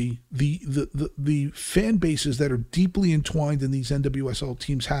unity the fan bases that are deeply entwined in these NWSL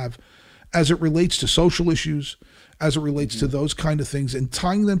teams have as it relates to social issues, as it relates to those kind of things, and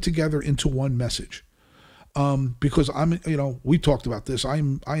tying them together into one message. Because we talked about this. I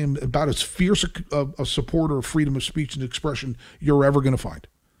am about as fierce a supporter of freedom of speech and expression you're ever going to find.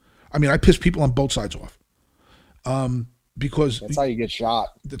 I mean, I piss people on both sides off. Because that's how you get shot.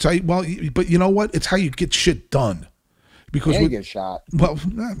 But you know what? It's how you get shit done. Because you get shot. Well,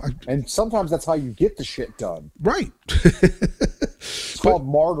 and sometimes that's how you get the shit done. Right. It's called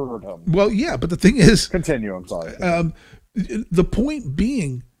martyrdom. Well, yeah, but the thing is, continue. I'm sorry. The point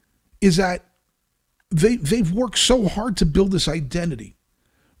being is that they've worked so hard to build this identity,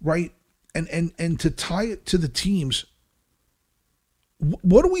 right? And to tie it to the teams.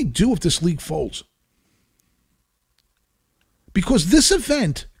 What do we do if this league folds? Because this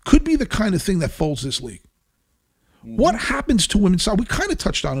event could be the kind of thing that folds this league. What happens to women's soccer? We kind of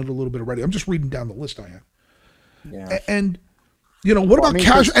touched on it a little bit already. I'm just reading down the list I have. Yeah. And what about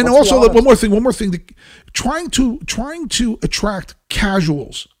casual? And also one more thing. Trying to attract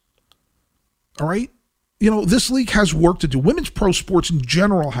casuals. All right. This league has work to do. Women's pro sports in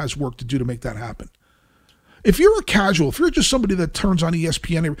general has work to do to make that happen. If you're a casual, if you're just somebody that turns on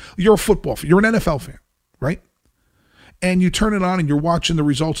ESPN, you're a football fan, you're an NFL fan, right? And you turn it on and you're watching the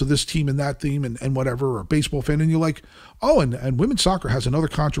results of this team and that team and whatever, or a baseball fan, and you're like, oh, and women's soccer has another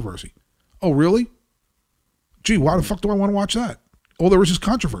controversy. Oh, really? Gee, why the fuck do I want to watch that? All there is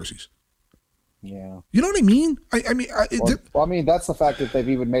controversies. Yeah. You know what I mean? I mean, that's the fact that they've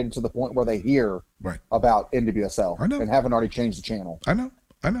even made it to the point where they hear about NWSL and haven't already changed the channel. I know.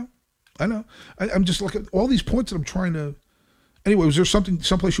 I'm just looking at all these points that I'm trying to. Anyway, was there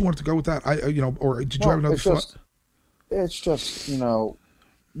someplace you wanted to go with that? Or did you have another thought? It's just,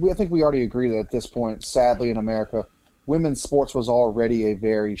 I think we already agree that at this point, sadly in America, women's sports was already a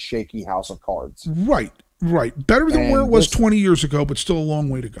very shaky house of cards. Right. Better than where it was 20 years ago, but still a long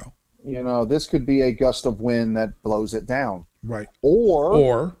way to go. This could be a gust of wind that blows it down. Right.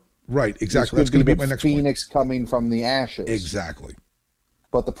 Or right, exactly. That's going to be my next Phoenix point. Coming from the ashes. Exactly.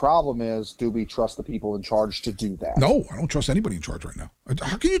 But the problem is, do we trust the people in charge to do that? No, I don't trust anybody in charge right now.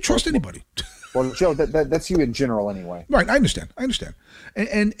 How can you trust anybody? Well, Joe, that's you in general anyway. Right, I understand.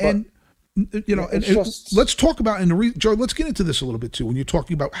 And let's talk about Joe. Let's get into this a little bit too. When you're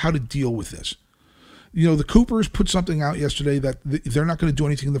talking about how to deal with this, the Coopers put something out yesterday that they're not going to do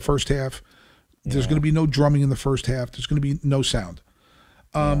anything in the first half. There's going to be no drumming in the first half. There's going to be no sound,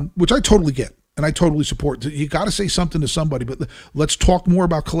 which I totally get. And I totally support. You got to say something to somebody, but let's talk more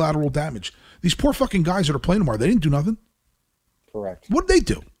about collateral damage. These poor fucking guys that are playing tomorrow, they didn't do nothing. Correct. What did they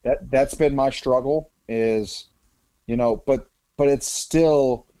do? That's been my struggle is, but it's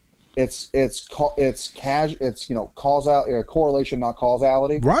still, it's correlation, not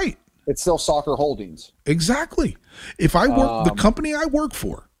causality. Right. It's still soccer holdings. Exactly. If I work, the company I work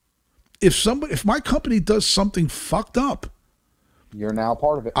for, if my company does something fucked up, you're now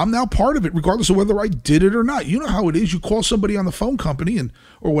part of it. I'm now part of it, regardless of whether I did it or not. You know how it is. You call somebody on the phone company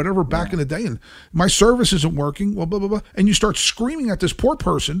or whatever back in the day, and my service isn't working. Well, blah blah blah, and you start screaming at this poor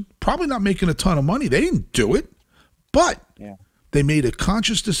person, probably not making a ton of money. They didn't do it, but they made a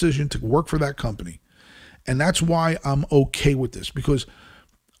conscious decision to work for that company, and that's why I'm okay with this, because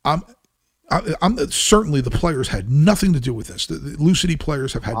I'm certainly the players had nothing to do with this. The Lucidity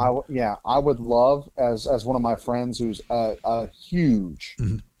players have had. I would love, as one of my friends who's a huge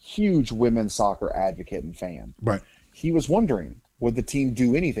women's soccer advocate and fan. Right. He was wondering, would the team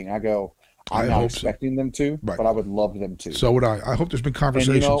do anything? I go, I'm not expecting them to, but I would love them to. So would I. I hope there's been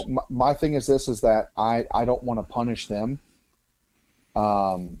conversations. And my thing is this: is that I don't want to punish them.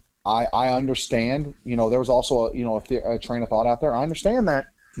 I understand. There was also a train of thought out there. I understand that.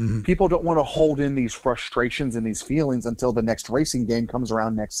 People don't want to hold in these frustrations and these feelings until the next racing game comes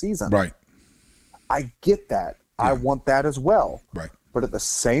around next season. Right. I get that. Yeah. I want that as well. Right. But at the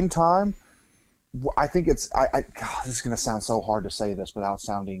same time, I think it's God, this is going to sound so hard to say this without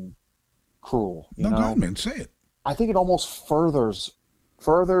sounding cruel. Go ahead, man. Say it. I think it almost furthers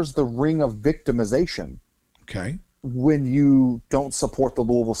the ring of victimization. Okay. When you don't support the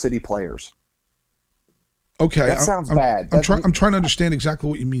Louisville City players. Okay, that sounds bad. I'm trying to understand exactly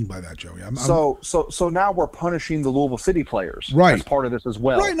what you mean by that, Joey. So now we're punishing the Louisville City players as part of this as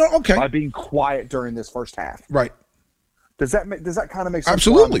well. Right. No. Okay. By being quiet during this first half. Right. Does that kind of make sense?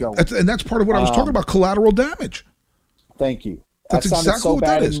 Absolutely. And that's part of what I was talking about. Collateral damage. Thank you. That's exactly what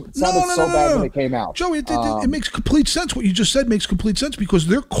that is. It sounded so bad when it came out. Joey, it makes complete sense. What you just said makes complete sense, because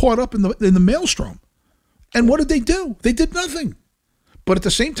they're caught up in the maelstrom. And what did they do? They did nothing. But at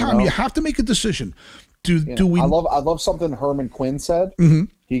the same time, you have to make a decision. Do we? I love something Herman Quinn said.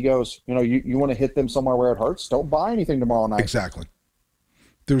 He goes, you want to hit them somewhere where it hurts. Don't buy anything tomorrow night. Exactly.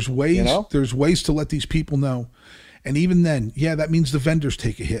 There's ways. There's ways to let these people know, and even then, that means the vendors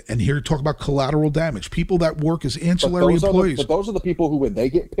take a hit. And here, talk about collateral damage. People that work as ancillary employees. But those are the people who, when they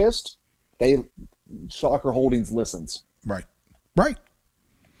get pissed, Soccer Holdings listens. Right. Right.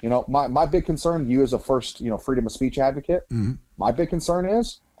 My big concern, you as a first, freedom of speech advocate, my big concern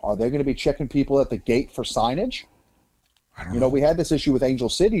is, are they going to be checking people at the gate for signage? I don't know. We had this issue with Angel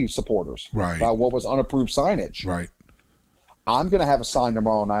City supporters about what was unapproved signage. Right. I'm going to have a sign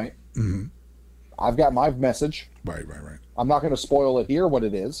tomorrow night. I've got my message. Right. I'm not going to spoil it here, what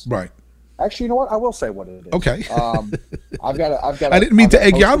it is. Right. Actually, you know what? I will say what it is. Okay. I've got. I didn't mean to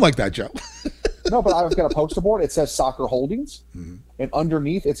egg you on like that, Joe. No, but I've got a poster board. It says Soccer Holdings, and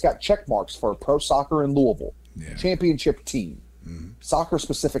underneath it's got check marks for pro soccer in Louisville, championship team,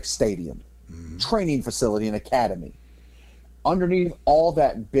 soccer-specific stadium, training facility and academy. Underneath all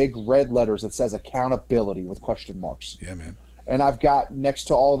that, big red letters, it says accountability with question marks. Yeah, man. And I've got, next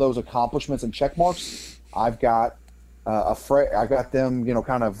to all those accomplishments and check marks, I've got I've got them,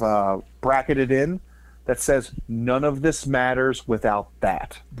 kind of bracketed in that says none of this matters without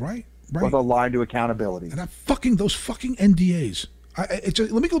that. Right. With a line to accountability. And those fucking NDAs.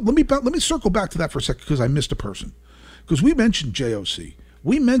 Let me circle back to that for a second, because I missed a person. Because we mentioned JOC,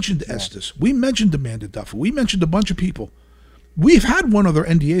 we mentioned Estes, we mentioned Amanda Duffy, we mentioned a bunch of people. We've had one other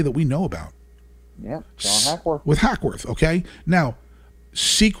NDA that we know about. Yeah, John Hackworth. With Hackworth, okay? Now,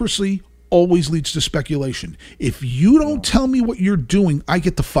 secrecy always leads to speculation. If you don't tell me what you're doing, I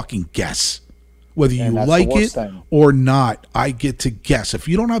get to fucking guess. Whether you like it or not, I get to guess. If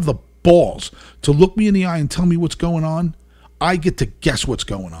you don't have the balls to look me in the eye and tell me what's going on, I get to guess what's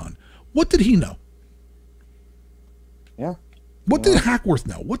going on. What did he know? Yeah. What did Hackworth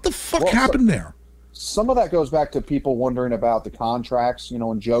know? What the fuck happened there? Some of that goes back to people wondering about the contracts, and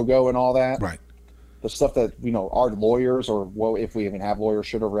Jogo and all that. Right. The stuff that, our lawyers, or if we even have lawyers,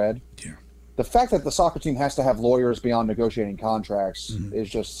 should have read. Yeah. The fact that the soccer team has to have lawyers beyond negotiating contracts is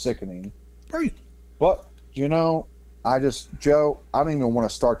just sickening. Right. But, Joe, I don't even want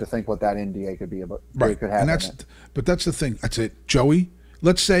to start to think what that NDA could be about. Right. Could have but that's the thing. That's it. Joey,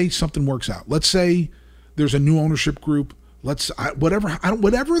 let's say something works out. Let's say there's a new ownership group. Whatever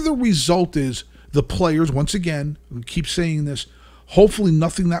the result is, the players, once again, we keep saying this, hopefully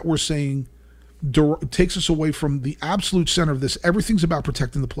nothing that we're saying takes us away from the absolute center of this. Everything's about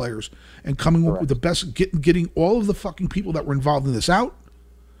protecting the players and coming up with the best, getting all of the fucking people that were involved in this out,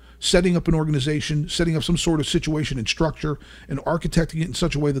 setting up an organization, setting up some sort of situation and structure, and architecting it in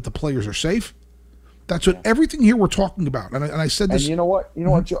such a way that the players are safe. That's what everything here we're talking about. And I said this. And you know what?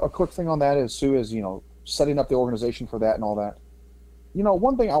 A quick thing on that is, Sue, is, setting up the organization for that and all that.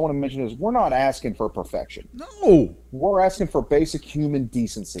 One thing I want to mention is we're not asking for perfection. No. We're asking for basic human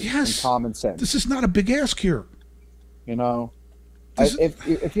decency and common sense. This is not a big ask here. If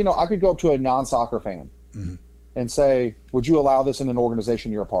I could go up to a non-soccer fan and say, would you allow this in an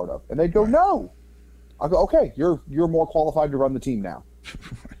organization you're a part of? And they'd go, no. I go, okay, you're more qualified to run the team now.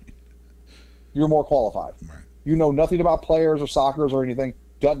 You're more qualified. Right. You know nothing about players or soccer or anything.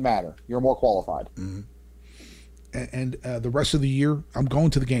 Doesn't matter. You're more qualified. Mm-hmm. And the rest of the year, I'm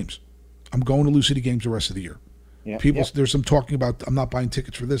going to the games. I'm going to Lou City games the rest of the year. Yeah, There's some talking about, I'm not buying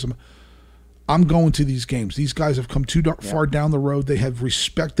tickets for this. I'm going to these games. These guys have come too far down the road. They have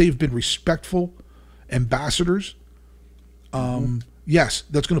respect. They've been respectful ambassadors. Yes,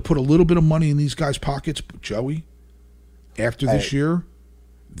 that's going to put a little bit of money in these guys' pockets. But Joey, after this year,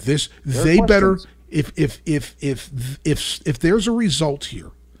 they better, if there's a result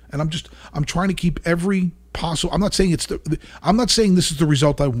here, and I'm trying to keep every possible. I'm not saying this is the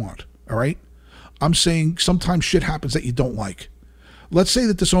result I want. All right, I'm saying sometimes shit happens that you don't like. Let's say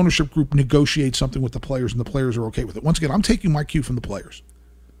that this ownership group negotiates something with the players and the players are okay with it. Once again, I'm taking my cue from the players.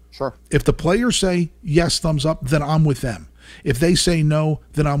 Sure. If the players say yes, thumbs up, then I'm with them. If they say no,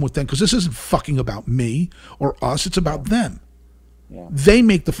 then I'm with them. Because this isn't fucking about me or us. It's about them. Yeah. They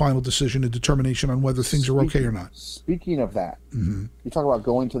make the final decision and determination on whether things are okay or not. Speaking of that, you talk about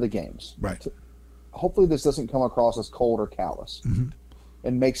going to the games. Right. Hopefully this doesn't come across as cold or callous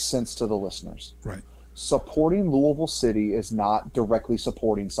and makes sense to the listeners. Right. Supporting Louisville City is not directly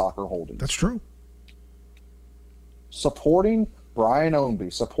supporting Soccer Holdings. That's true. Supporting Brian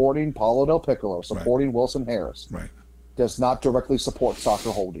Ownby, supporting Paulo Del Piccolo, supporting Wilson Harris does not directly support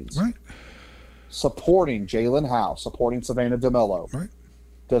Soccer Holdings. Right. Supporting Jalen Howe, supporting Savannah DeMello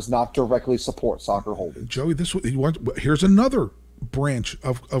does not directly support Soccer Holdings. Joey, here's another branch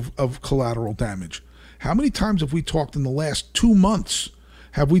of collateral damage. How many times have we talked in the last 2 months,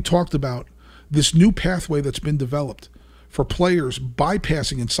 about this new pathway that's been developed for players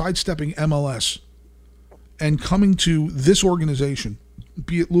bypassing and sidestepping MLS and coming to this organization,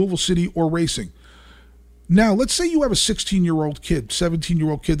 be it Louisville City or Racing? Now, let's say you have a 16-year-old kid,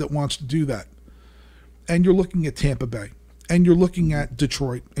 17-year-old kid that wants to do that, and you're looking at Tampa Bay, and you're looking at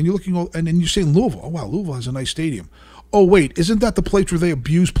Detroit, and and then you're saying Louisville. Oh, wow, Louisville has a nice stadium. Oh, wait, isn't that the place where they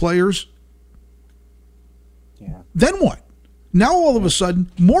abuse players? Yeah. Then what? Now, all of a sudden,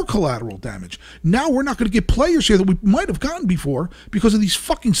 more collateral damage. Now we're not going to get players here that we might have gotten before because of these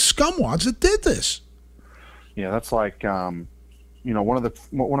fucking scumwads that did this. Yeah, that's like, one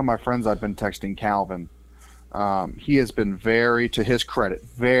of my friends I've been texting, Calvin. He has been to his credit,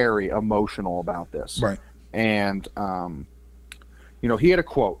 very emotional about this. Right. And, he had a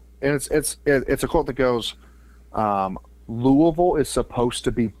quote, and it's a quote that goes, Louisville is supposed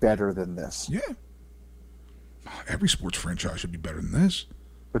to be better than this. Yeah. Every sports franchise should be better than this.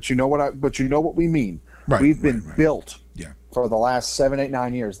 But you know what we mean. Right. We've been built Yeah. for the last 7, 8,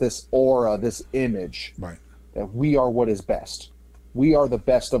 9 years, this aura, this image, Right. that we are what is best. We are the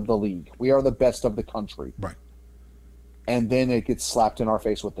best of the league. We are the best of the country. Right. And then it gets slapped in our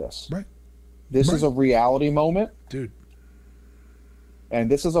face with this. Right. This is a reality moment. Dude. And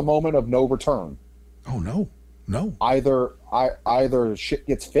this is a moment of no return. Oh, no. No. Either shit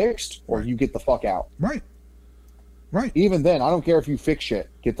gets fixed or you get the fuck out. Right. Right. Even then, I don't care if you fix shit.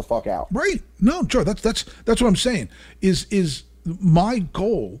 Get the fuck out. Right. No, Joe, that's what I'm saying. Is my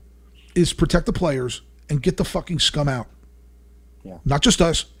goal is protect the players and get the fucking scum out. Yeah. Not just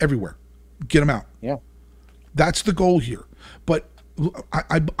us, everywhere. Get them out. Yeah. That's the goal here. But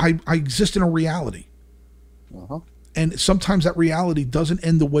I exist in a reality. Uh-huh. And sometimes that reality doesn't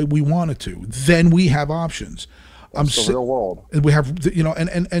end the way we want it to. Then we have options. That's the real world. And we have,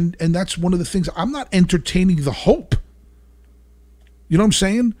 and that's one of the things. I'm not entertaining the hope. You know what I'm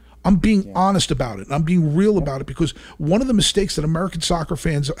saying? I'm being honest about it. And I'm being real about it, because one of the mistakes that American soccer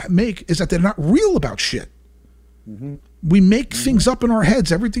fans make is that they're not real about shit. Mm-hmm. We make things up in our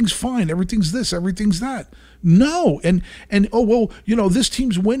heads. Everything's fine. Everything's this. Everything's that. No. And oh, well, this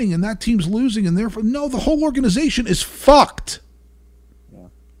team's winning and that team's losing, and therefore, no, the whole organization is fucked. Yeah.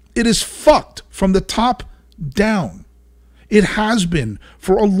 It is fucked from the top down. It has been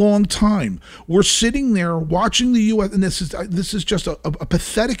for a long time. We're sitting there watching the U.S., and this is just a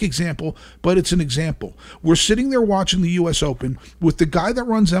pathetic example, but it's an example. We're sitting there watching the U.S. Open with the guy that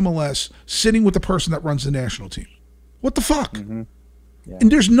runs MLS sitting with the person that runs the national team. What the fuck? Mm-hmm. Yeah. And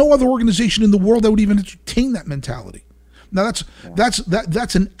there's no other organization in the world that would even entertain that mentality. Now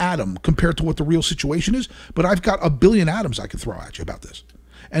that's an atom compared to what the real situation is. But I've got a billion atoms I could throw at you about this,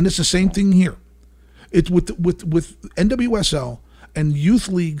 and it's the same thing here. It's with NWSL and youth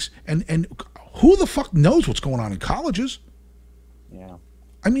leagues and who the fuck knows what's going on in colleges? Yeah.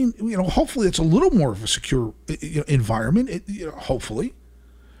 I mean, hopefully it's a little more of a secure environment. Hopefully,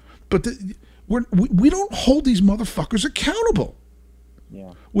 but we don't hold these motherfuckers accountable.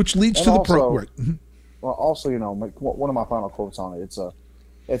 Yeah. Which leads and to also, the pro. Right. Mm-hmm. Well, also, one of my final quotes on it.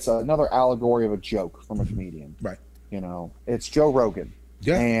 It's another allegory of a joke from a comedian. Right. It's Joe Rogan.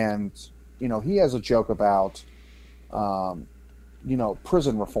 Yeah. And he has a joke about,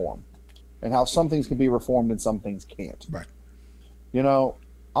 prison reform, and how some things can be reformed and some things can't. Right.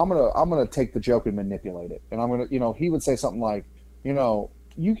 I'm gonna take the joke and manipulate it, and I'm gonna, he would say something like,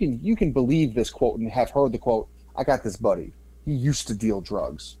 you can believe this quote and have heard the quote. I got this buddy. He used to deal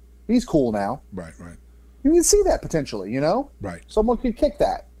drugs. He's cool now. Right. Right. You can see that potentially, Right. Someone could kick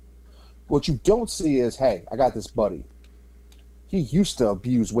that. What you don't see is, hey, I got this buddy. He used to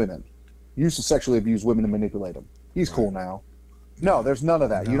abuse women. He used to sexually abuse women and manipulate them. He's cool now. No, there's none of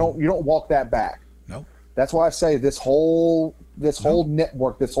that. No. You don't walk that back. No. That's why I say this whole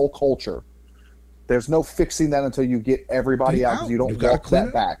network, this whole culture, there's no fixing that until you get everybody out, because you don't walk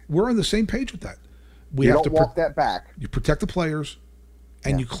that back. We're on the same page with that. You don't walk that back. You protect the players,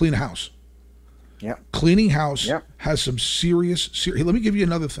 and you clean house. Yeah. Cleaning house has some serious. Let me give you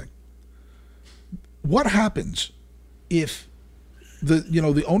another thing. What happens if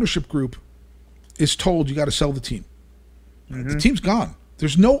the ownership group is told you got to sell the team? Mm-hmm. The team's gone.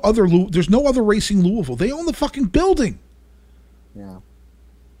 There's no other Racing Louisville. They own the fucking building. Yeah.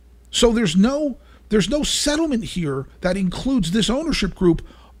 So there's no settlement here that includes this ownership group.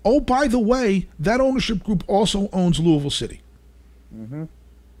 Oh, by the way, that ownership group also owns Louisville City. Mm-hmm.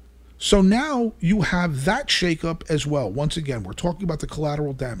 So now you have that shakeup as well. Once again, we're talking about the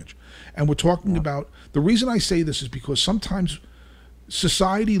collateral damage. And we're talking about, the reason I say this is because sometimes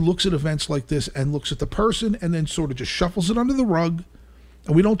society looks at events like this and looks at the person and then sort of just shuffles it under the rug.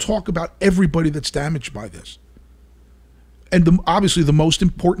 And we don't talk about everybody that's damaged by this. And obviously the most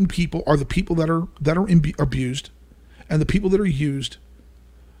important people are the people that are abused and the people that are used.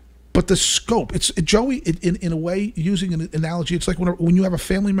 But the scope, Joey, in a way, using an analogy, it's like when you have a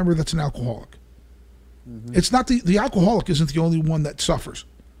family member that's an alcoholic. Mm-hmm. It's not the alcoholic isn't the only one that suffers.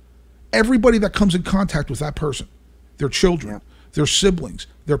 Everybody that comes in contact with that person, their children, their siblings,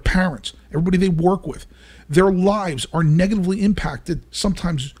 their parents, everybody they work with, their lives are negatively impacted,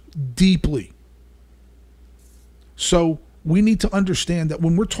 sometimes deeply. So we need to understand that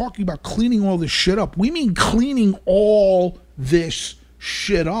when we're talking about cleaning all this shit up, we mean cleaning all this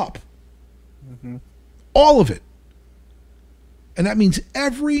shit up. Mm-hmm. All of it. And that means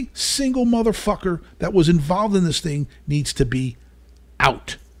every single motherfucker that was involved in this thing needs to be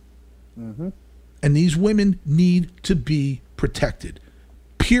out. Mm-hmm. And these women need to be protected.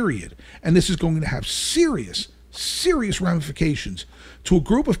 Period. And this is going to have serious ramifications to a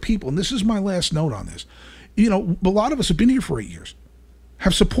group of people. And this is my last note on this. A lot of us have been here for 8 years,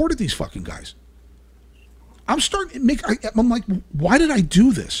 have supported these fucking guys. I'm like, why did I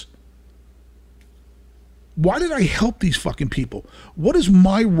do this? Why did I help these fucking people? What is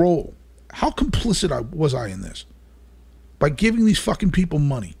my role? How complicit was I in this? By giving these fucking people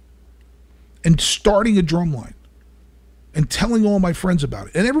money and starting a drum line and telling all my friends about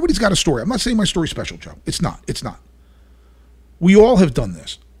it. And everybody's got a story. I'm not saying my story's special, Joe. It's not. We all have done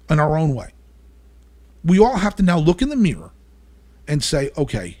this in our own way. We all have to now look in the mirror and say,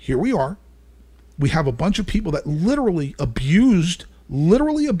 okay, here we are. We have a bunch of people that literally abused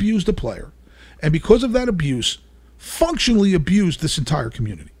a player, and because of that abuse, functionally abused this entire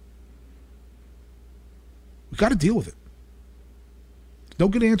community. We got to deal with it. No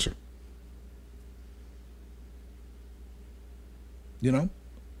good answer. Did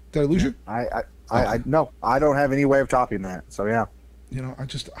I lose you? No, I don't have any way of topping that. So yeah. Yeah.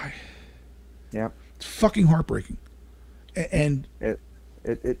 It's fucking heartbreaking. And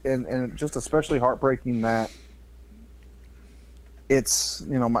and just especially heartbreaking that it's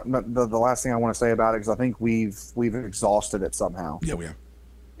the last thing I want to say about it, because I think we've exhausted it somehow. Yeah, we have.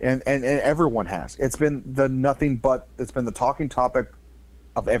 And everyone has. It's been the talking topic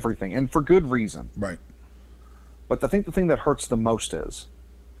of everything, and for good reason. Right. But I think the thing that hurts the most is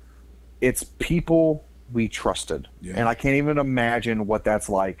it's people we trusted, and I can't even imagine what that's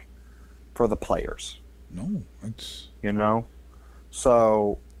like for the players. No, it's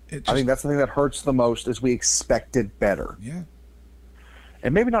So I think that's the thing that hurts the most is we expected better. Yeah.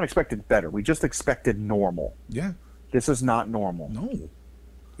 And maybe not expected better. We just expected normal. Yeah. This is not normal. No.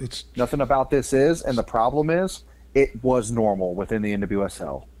 It's nothing about this is, and the problem is it was normal within the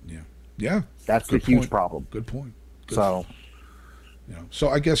NWSL. Yeah. Yeah. That's the huge problem. Good point. So, so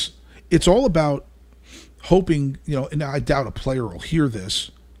I guess it's all about hoping, and I doubt a player will hear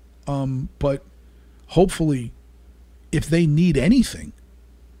this, but hopefully if they need anything,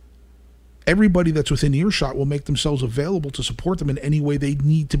 everybody that's within earshot will make themselves available to support them in any way they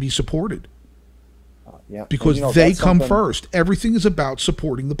need to be supported. Yeah. Because they come first. Everything is about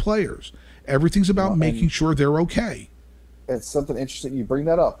supporting the players. Everything's about making sure they're okay. It's something interesting. You bring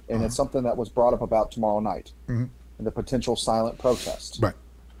that up, and it's something that was brought up about tomorrow night and the potential silent protest. Right.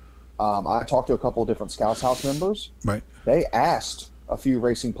 I talked to a couple of different Scouts House members. Right. They asked a few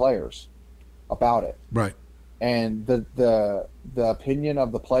racing players about it. Right. And the opinion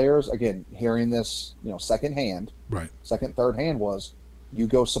of the players, again, hearing this, secondhand, second, third hand, was, you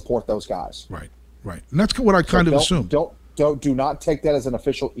go support those guys. Right. Right. And that's what I kind of assumed. Do not take that as an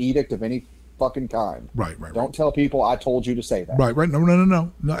official edict of any fucking kind. Right. Don't tell people I told you to say that. Right.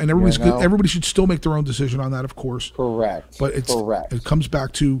 No. And everybody's good. Everybody should still make their own decision on that, of course. Correct. But it comes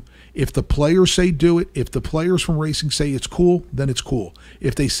back to, if the players say do it, if the players from racing say it's cool, then it's cool.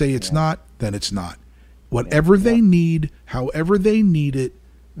 If they say it's not, then it's not. Whatever they need, however they need it,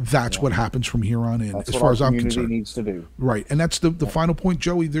 that's what happens from here on in, as far as I'm concerned. Needs to do. Right. And that's the final point,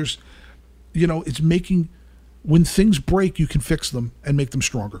 Joey. There's, it's making, when things break, you can fix them and make them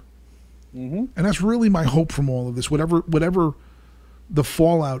stronger. And that's really my hope from all of this. Whatever the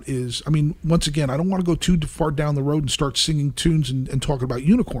fallout is. I mean, once again, I don't want to go too far down the road and start singing tunes and talking about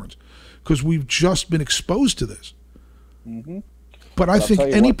unicorns, because we've just been exposed to this. But I think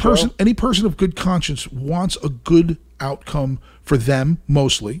any person of good conscience wants a good outcome for them,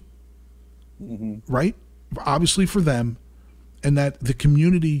 mostly, right? Obviously for them, and that the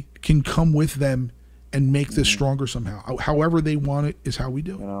community can come with them and make this stronger somehow. However they want it is how we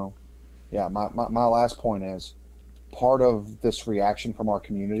do it. Yeah, my last point is, part of this reaction from our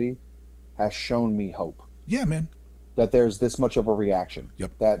community has shown me hope. Yeah, man. That there's this much of a reaction.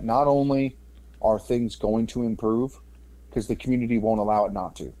 Yep. That not only are things going to improve, because the community won't allow it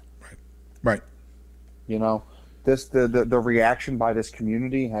not to. Right. The reaction by this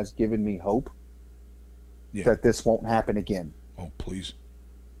community has given me hope that this won't happen again. Oh, please.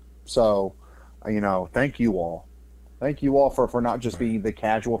 So, thank you all. Thank you all for not just being the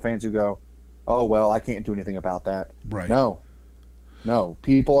casual fans who go, oh, well, I can't do anything about that. Right. No,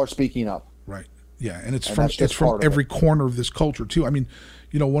 people are speaking up. Right. Yeah, and it's from every corner of this culture too. I mean,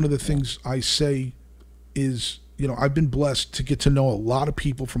 one of the things I say is, I've been blessed to get to know a lot of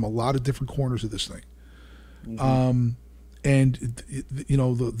people from a lot of different corners of this thing. And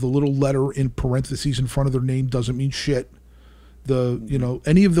the little letter in parentheses in front of their name doesn't mean shit.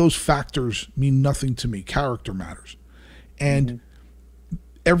 Any of those factors mean nothing to me. Character matters. And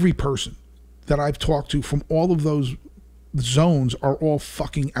every person that I've talked to from all of those zones are all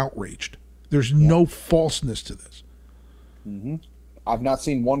fucking outraged. There's no falseness to this. I've not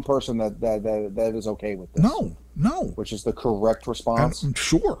seen one person that is okay with this. No. Which is the correct response. I'm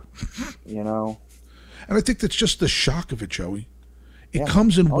sure. And I think that's just the shock of it, Joey. It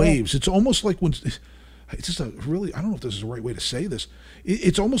comes in waves. It's almost like when it's just I don't know if this is the right way to say this.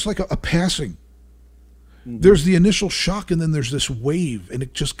 It's almost like a passing. There's the initial shock, and then there's this wave, and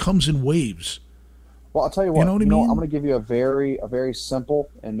it just comes in waves. Well, I'll tell you what. You know what I mean? I'm going to give you a very simple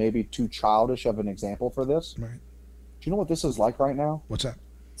and maybe too childish of an example for this. Right. Do you know what this is like right now? What's that?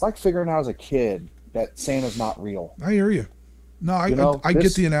 It's like figuring out as a kid that Santa's not real. I hear you. No, I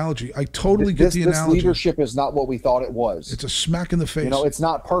get the analogy. I totally get the analogy. This leadership is not what we thought it was. It's a smack in the face. It's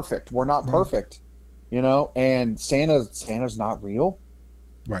not perfect. We're not perfect. And Santa's not real.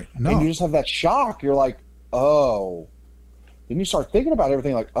 Right. No. And you just have that shock. You're like, oh. Then you start thinking about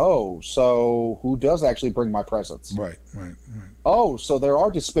everything like, oh, so who does actually bring my presents? Right. Oh, so there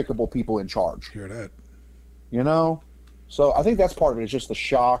are despicable people in charge. Hear that. So I think that's part of it. It's just the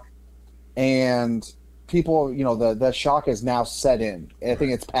shock. And people, the shock has now set in. And I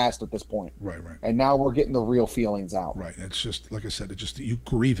think it's past at this point. Right. And now we're getting the real feelings out. Right. It's just, like I said, you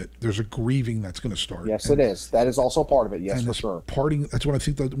grieve it. There's a grieving that's going to start. Yes, it is. That is also part of it. Yes, for sure. Parting. That's what I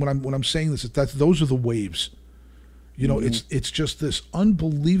think. That when I'm saying this, those are the waves. It's just this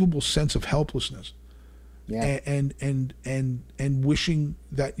unbelievable sense of helplessness. Yeah. And wishing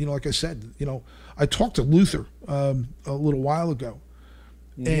that, like I said, I talked to Luther a little while ago.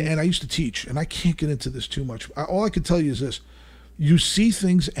 And I used to teach, and I can't get into this too much. All I can tell you is this: you see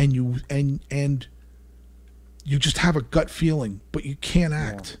things, and you just have a gut feeling, but you can't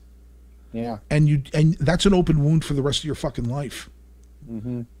act. Yeah. And that's an open wound for the rest of your fucking life.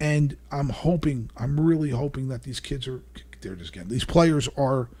 And I'm really hoping that these kids are there. Just again, these players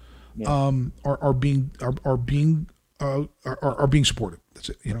are are being supported. That's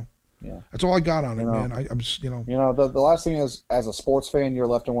it. That's all I got on it, man. I'm just The last thing is, as a sports fan, you're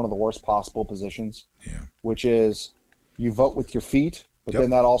left in one of the worst possible positions. Yeah. Which is, you vote with your feet, but then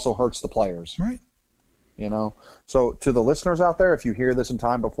that also hurts the players. Right. So to the listeners out there, if you hear this in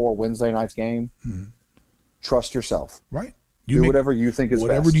time before Wednesday night's game, trust yourself. Right. Do whatever you think is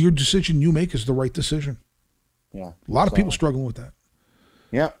whatever best. your decision you make is the right decision. Yeah. A lot of people struggling with that.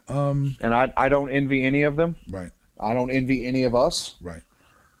 Yeah. And I don't envy any of them. Right. I don't envy any of us. Right.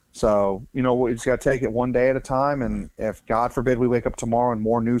 So, we just got to take it one day at a time. And if, God forbid, we wake up tomorrow and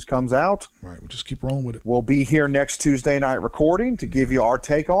more news comes out, right, we'll just keep rolling with it. We'll be here next Tuesday night recording to give you our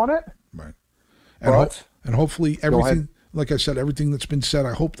take on it. Right. And hopefully everything, like I said, everything that's been said,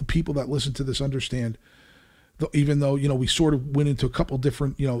 I hope the people that listen to this understand, even though, we sort of went into a couple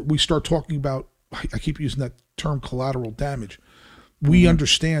different, we start talking about, I keep using that term, collateral damage. We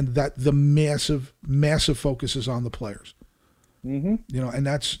understand that the massive, massive focus is on the players. Mm-hmm. And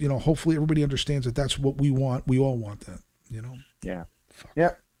that's, hopefully everybody understands that that's what we want. We all want that, Yeah. Fuck.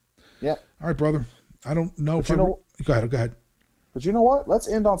 Yeah. Yeah. All right, brother. I don't know Go ahead. But you know what? Let's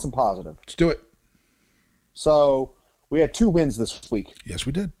end on some positive. Let's do it. So we had 2 wins this week. Yes,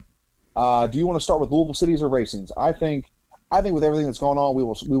 we did. Do you want to start with Louisville Cities or Racings? I think with everything that's going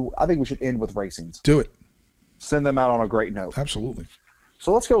on, I think we should end with Racings. Do it. Send them out on a great note. Absolutely.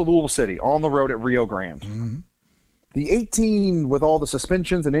 So let's go to Louisville City on the road at Rio Grande. Mm-hmm. The 18 with all the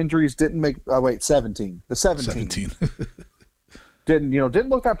suspensions and injuries didn't make. 17. The 17 didn't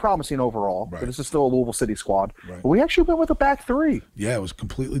look that promising overall. Right. But this is still a Louisville City squad. Right. But we actually went with a back 3. Yeah, it was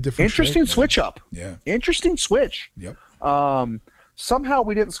completely different. Interesting switch up. Yeah. Interesting switch. Yep. Somehow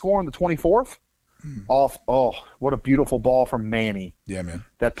we didn't score on the 24th. Off. Oh, what a beautiful ball from Manny. Yeah, man.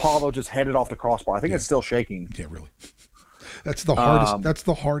 That Paulo just headed off the crossbar. I think it's still shaking. Yeah, really. That's the hardest. That's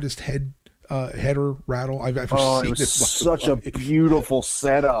the hardest header rattle I've ever seen. It was such a beautiful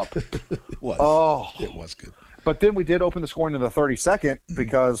setup. It was. Oh, it was good. But then we did open the scoring in the 32nd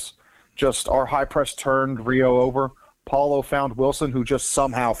because just our high press turned Rio over. Paulo found Wilson, who just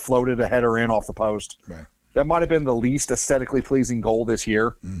somehow floated a header in off the post. Right. That might have been the least aesthetically pleasing goal this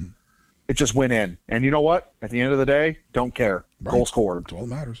year. Mm-hmm. It just went in. And you know what? At the end of the day, don't care. Right. Goal scored. That's all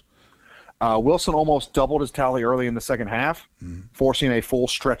that matters. Wilson almost doubled his tally early in the second half, forcing a full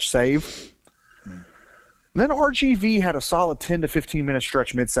stretch save. Then RGV had a solid 10 to 15 minute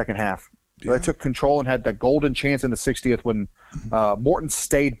stretch mid-second half. Yeah. They took control and had that golden chance in the 60th when Morton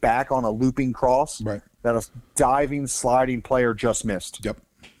stayed back on a looping cross Right. that a diving, sliding player just missed. Yep.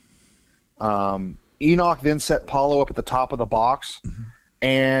 Enoch then set Paulo up at the top of the box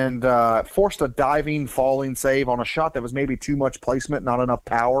and forced a diving, falling save on a shot that was maybe too much placement, not enough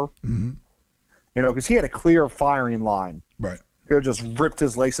power. Mm-hmm. Because he had a clear firing line. Right. He could have just ripped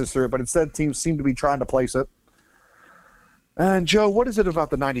his laces through it, but instead teams seemed to be trying to place it. And Joe, what is it about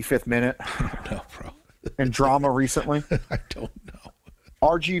the 95th minute I don't know, bro. and drama recently? I don't know.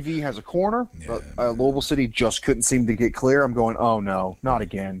 RGV has a corner, but Louisville City just couldn't seem to get clear. I'm going, oh no, not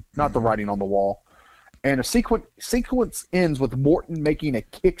again. Not the writing on the wall. And a sequence ends with Morton making a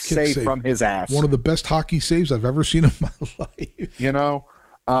kick save from his ass. One of the best hockey saves I've ever seen in my life.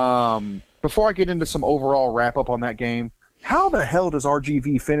 Before I get into some overall wrap-up on that game, how the hell does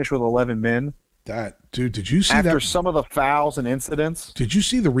RGV finish with 11 men? Dude, did you see after some of the fouls and incidents? Did you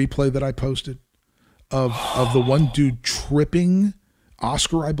see the replay that I posted of the one dude tripping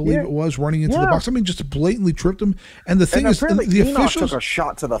Oscar, I believe it was, running into the box? I mean, just blatantly tripped him. And the thing is, the officials took a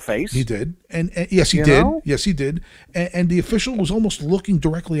shot to the face. He did, and yes, he did. Yes, he did. And the official was almost looking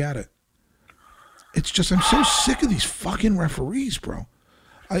directly at it. It's just, I'm so sick of these fucking referees, bro.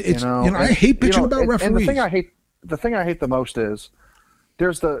 I hate bitching about referees. And the thing I hate the most is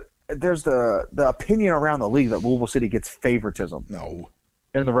there's the opinion around the league that Louisville City gets favoritism. No.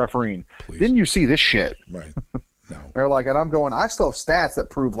 In the refereeing. Please. Didn't you see this shit? Right. No. They're like, and I'm going, I still have stats that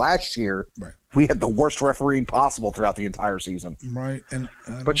prove last year we had the worst refereeing possible throughout the entire season. Right.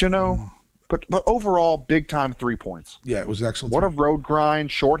 But overall, big time 3 points. Yeah, it was excellent. What a road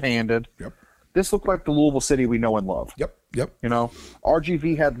grind, shorthanded. Yep. This looked like the Louisville City we know and love. Yep.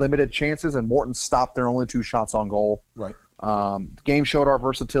 RGV had limited chances, and Morton stopped their only 2 shots on goal. Right. The game showed our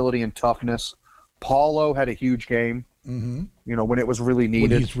versatility and toughness. Paulo had a huge game. Mm-hmm. When it was really needed.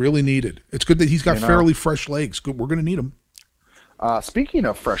 When he's really needed. It's good that he's got fairly fresh legs. Good, we're going to need him. Speaking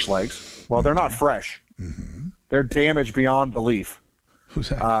of fresh legs, well, they're not fresh. Mm-hmm. They're damaged beyond belief. Who's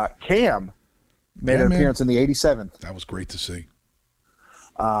that? Cam made an appearance in the 87th. That was great to see.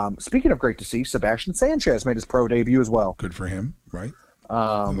 Speaking of great to see, Sebastian Sanchez made his pro debut as well. Good for him, right?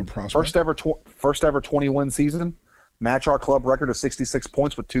 First ever 21 season. match our club record of 66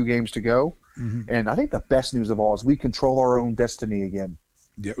 points with 2 games to go. Mm-hmm. And I think the best news of all is we control our own destiny again.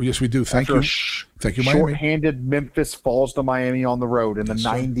 Yeah, yes, we do. Thank you. Thank you, Miami. Short-handed Memphis falls to Miami on the road in the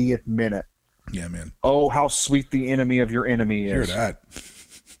 90th minute. Yeah, man. Oh, how sweet the enemy of your enemy is. Hear that.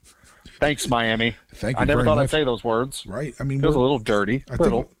 Thanks, Miami. Thank you. I never thought much. I'd say those words. Right. I mean, it was a little dirty.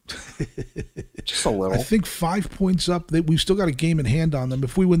 Just a little. I think 5 points up. We've still got a game in hand on them.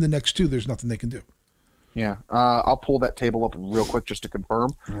 If we win the next 2, there's nothing they can do. Yeah. I'll pull that table up real quick just to confirm.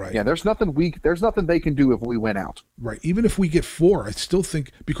 Right. Yeah, there's nothing they can do if we win out. Right. Even if we get 4, I still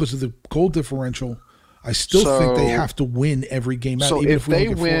think because of the goal differential, I still think they have to win every game out. So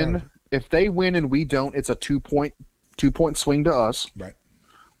even if they win and we don't, it's a 2-point swing to us. Right.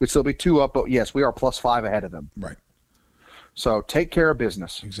 We'd still be 2 up, but yes, we are +5 ahead of them. Right. So take care of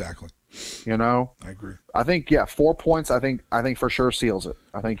business. Exactly. You know? I agree. I think 4 points, I think for sure seals it.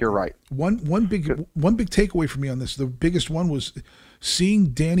 I think you're right. One big takeaway for me on this, the biggest one was seeing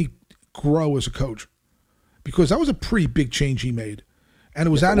Danny grow as a coach. Because that was a pretty big change he made. And it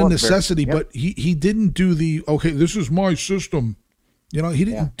was out of necessity, but he didn't do this is my system. You know, he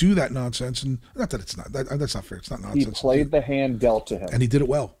didn't do that nonsense, and not that it's not that's not fair. It's not nonsense. He played the hand dealt to him, and he did it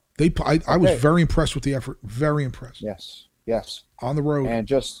well. I was very impressed with the effort. Very impressed. Yes. On the road, and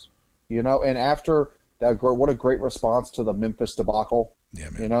just and after that, what a great response to the Memphis debacle. Yeah,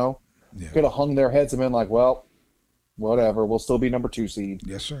 man. Could have hung their heads and been like, well, whatever. We'll still be number 2 seed.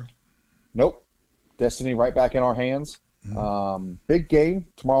 Yes, sir. Nope. Destiny right back in our hands. Mm-hmm. Big game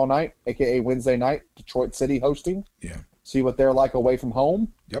tomorrow night, aka Wednesday night. Detroit City hosting. Yeah. See what they're like away from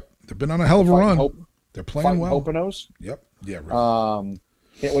home. Yep, they've been on a hell of a run. They're playing well. Hopenos. Yep. Yeah. Right.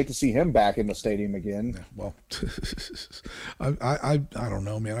 Can't wait to see him back in the stadium again. Yeah, well, I don't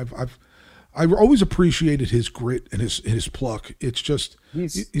know, man. I've always appreciated his grit and his pluck. It's just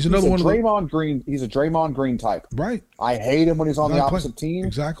he's another one. Draymond Green. He's a Draymond Green type. Right. I hate him when he's on the opposite team.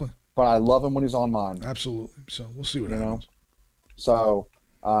 Exactly. But I love him when he's on mine. Absolutely. So we'll see what happens. So.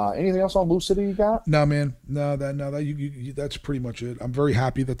 Anything else on Lou City you got? No, man. That's pretty much it. I'm very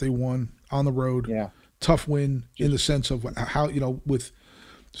happy that they won on the road. Yeah. Tough win in the sense of how, with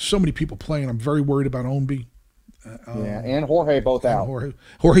so many people playing. I'm very worried about Ownby. And Jorge both out.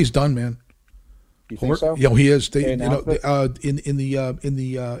 Jorge's done, man. You think so? Yeah, he is. In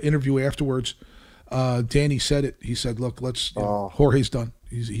the interview afterwards, Danny said it. He said, "Look, Jorge's done.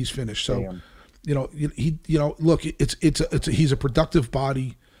 He's finished." So. Damn. Look, he's a productive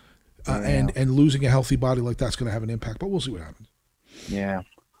body, and losing a healthy body like that's going to have an impact. But we'll see what happens. Yeah.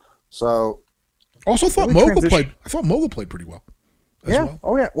 So. Also, thought Mogul played pretty well. Well.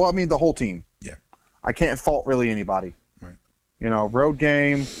 Oh yeah. Well, I mean, the whole team. Yeah. I can't fault really anybody. Right. Road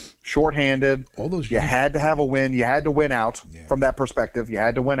game, shorthanded. All those. You had to have a win. You had to win out. Yeah. From that perspective, you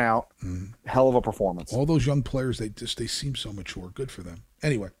had to win out. Mm-hmm. Hell of a performance. All those young players, they seem so mature. Good for them.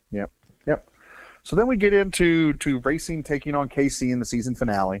 Anyway. Yep. So then we get into Racing taking on KC in the season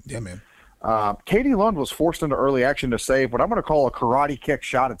finale. Yeah, man. Katie Lund was forced into early action to save what I'm going to call a karate kick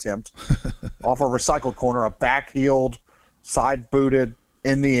shot attempt off a recycled corner, a back-heeled, side-booted,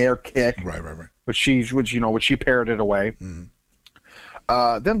 in-the-air kick. Right. Which she parroted away.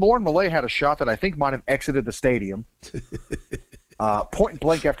 Mm-hmm. Then Lauren Millay had a shot that I think might have exited the stadium. Point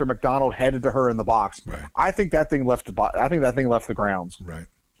blank after McDonald headed to her in the box. Right. I think that thing left the grounds.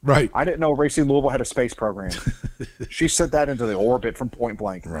 Right. I didn't know Racing Louisville had a space program. She sent that into the orbit from point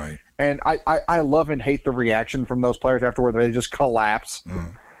blank. Right. And I love and hate the reaction from those players afterward. They just collapse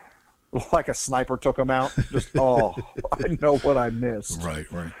like a sniper took them out. Just, I know what I missed. Right.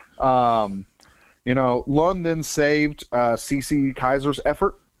 Lund then saved CeCe Kaiser's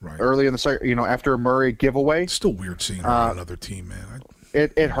effort early in the second, after a Murray giveaway. It's still weird seeing her on another team, man.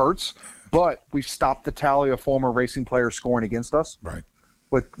 It hurts, but we stopped the tally of former Racing players scoring against us. Right.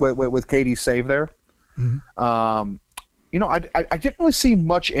 With Katie's save there. Mm-hmm. I didn't really see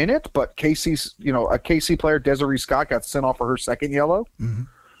much in it, but Casey's, a KC player, Desiree Scott, got sent off for her second yellow in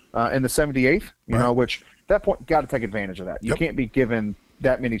the 78th, which at that point, got to take advantage of that. You can't be given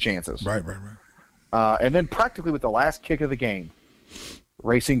that many chances. Right. And then practically with the last kick of the game,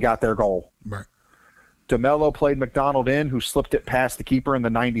 Racing got their goal. Right. DeMello played McDonald in, who slipped it past the keeper in the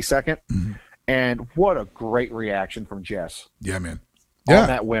 92nd. Mm-hmm. And what a great reaction from Jess. Yeah, man. On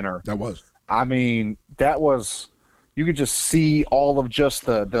that winner. That was. I mean, that was. You could just see all of just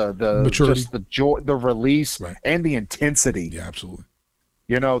the maturity, just the joy, the release, and the intensity. Yeah, absolutely.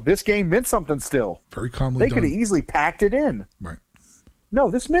 This game meant something still. Very calmly They done. could have easily packed it in. Right. No,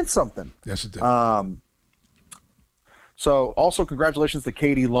 this meant something. Yes, it did. So, also congratulations to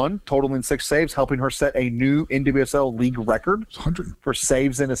Katie Lund, totaling 6 saves, helping her set a new NWSL league record for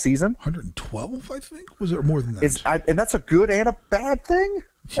saves in a season. 112, I think. Was it more than that? And that's a good and a bad thing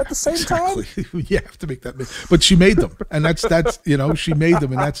at the same time. You have to make that, but she made them, and that's she made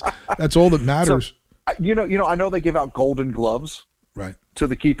them, and that's all that matters. So, I know they give out golden gloves. Right. To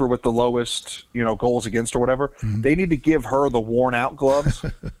the keeper with the lowest, goals against or whatever. Mm-hmm. They need to give her the worn out gloves.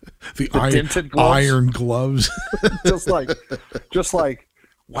 the dented gloves. Iron gloves. just like,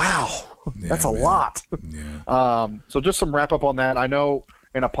 wow, that's a lot. Yeah. So just some wrap up on that. I know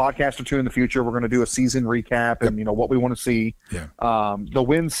in a podcast or two in the future, we're going to do a season recap and, what we want to see. Yeah. The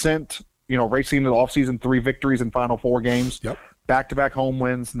wins sent, racing into the offseason, 3 victories in final 4 games. Yep. Back-to-back home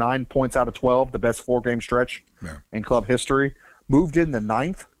wins, 9 points out of 12, the best 4-game stretch in club history. Moved in the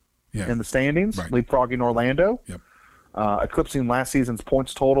 9th in the standings, leapfrogging Orlando, eclipsing last season's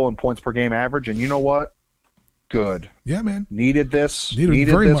points total and points per game average. And you know what? Good. Yeah, man. Needed this. Needed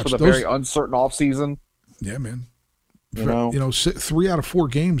very this much. For the very uncertain offseason. Yeah, man. 3 out of 4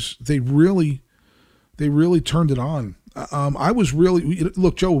 games, they really turned it on. I was really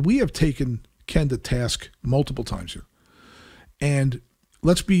look, Joe. We have taken Ken to task multiple times here, and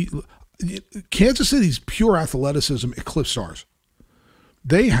Kansas City's pure athleticism eclipsed ours.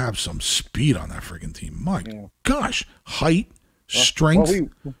 They have some speed on that freaking team. My gosh, height, strength.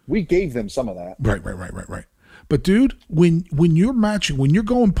 Well, we gave them some of that. Right. But dude, when you're matching, when you're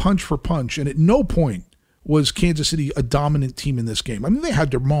going punch for punch, and at no point was Kansas City a dominant team in this game. I mean, they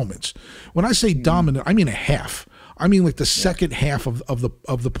had their moments. When I say dominant, I mean a half. I mean like the second half of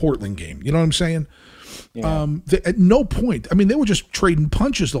the Portland game. You know what I'm saying? Yeah. At no point. I mean, they were just trading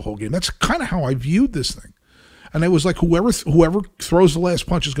punches the whole game. That's kind of how I viewed this thing. And it was like whoever throws the last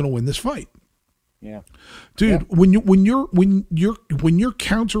punch is going to win this fight. Yeah, dude. Yeah. When you're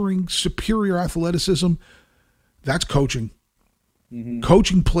countering superior athleticism, that's coaching. Mm-hmm.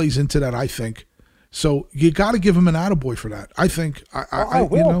 Coaching plays into that, I think. So you got to give him an attaboy for that. I think. I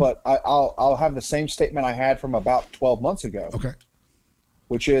will, but I'll have the same statement I had from about 12 months ago. Okay.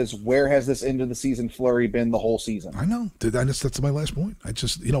 Which is, where has this end of the season flurry been the whole season? I know. That's my last point. I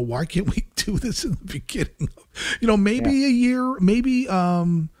just, why can't we do this in the beginning? Maybe a year, maybe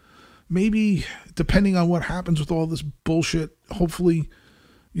depending on what happens with all this bullshit. Hopefully,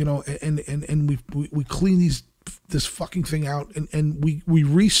 and we clean this fucking thing out and we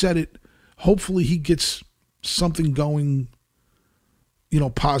reset it. Hopefully, he gets something going,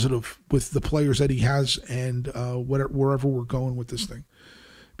 positive with the players that he has and wherever we're going with this thing.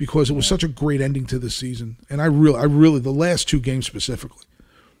 Because it was such a great ending to the season. And I really, the last 2 games specifically,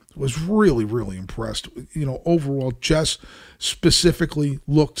 was really, really impressed. Overall, Jess specifically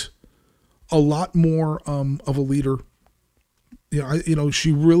looked a lot more of a leader.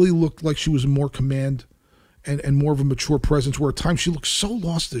 She really looked like she was in more command and more of a mature presence, where at times she looked so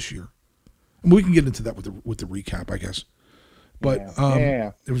lost this year. And we can get into that with the recap, I guess. But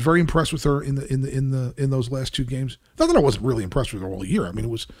I was very impressed with her in those last 2 games. Not that I wasn't really impressed with her all year. I mean,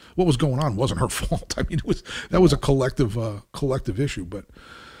 it was what was going on wasn't her fault. I mean, that was a collective issue. But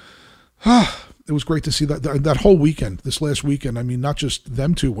it was great to see that whole weekend, this last weekend. I mean, not just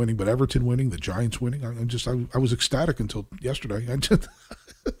them 2 winning, but Everton winning, the Giants winning. I was ecstatic until yesterday.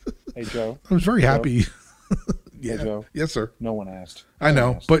 Hey Joe, I was very happy. Yeah. Hey Joe. Yes, sir. No one asked. I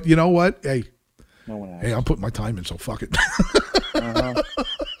know, but you know what? Hey. No one asked. Hey, I'm putting my time in, so fuck it. Uh-huh.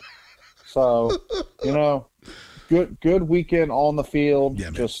 So, good weekend on the field. Yeah,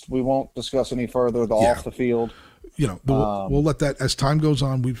 just we won't discuss any further off the field. But we'll let that, as time goes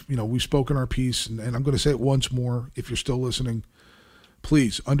on. We've spoken our piece, and I'm going to say it once more. If you're still listening,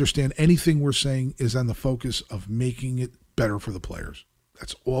 please understand anything we're saying is on the focus of making it better for the players.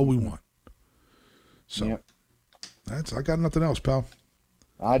 That's all we want. So I got nothing else, pal.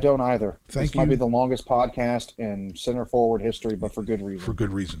 I don't either. This might be the longest podcast in center forward history, but for good reason. For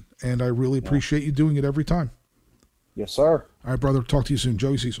good reason. And I really appreciate you doing it every time. Yes, sir. All right, brother. Talk to you soon.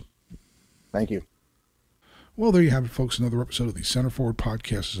 Joey Cecil. Thank you. Well, there you have it, folks. Another episode of the Center Forward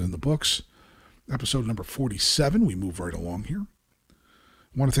Podcast is in the books. Episode number 47. We move right along here.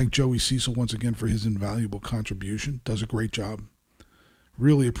 I want to thank Joey Cecil once again for his invaluable contribution. Does a great job.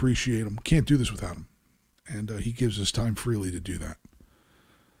 Really appreciate him. Can't do this without him. And he gives his time freely to do that.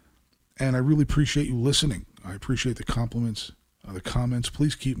 And I really appreciate you listening. I appreciate the compliments, the comments.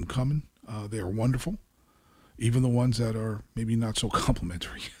 Please keep them coming. They are wonderful. Even the ones that are maybe not so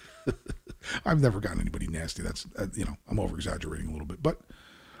complimentary. I've never gotten anybody nasty. That's, I'm over-exaggerating a little bit. But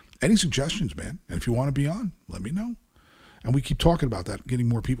any suggestions, man? And if you want to be on, let me know. And we keep talking about that, getting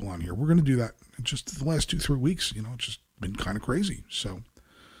more people on here. We're going to do that in just the last 2-3 weeks. It's just been kind of crazy. So,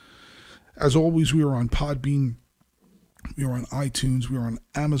 as always, we are on Podbean, We are on iTunes. We are on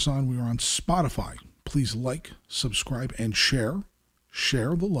Amazon. We are on Spotify. Please like, subscribe, and share.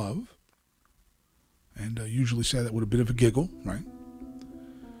 Share the love. And I usually say that with a bit of a giggle, right?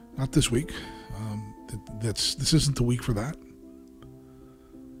 Not this week. This isn't the week for that.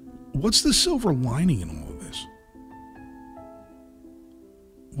 What's the silver lining in all of this?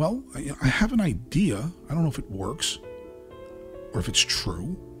 Well, I have an idea. I don't know if it works or if it's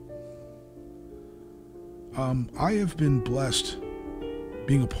true. I have been blessed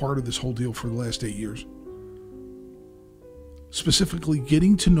being a part of this whole deal for the last 8 years. Specifically,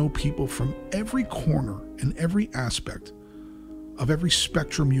 getting to know people from every corner and every aspect of every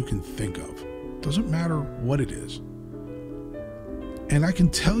spectrum you can think of. Doesn't matter what it is. And I can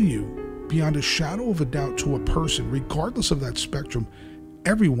tell you, beyond a shadow of a doubt to a person, regardless of that spectrum,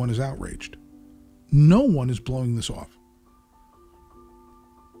 everyone is outraged. No one is blowing this off.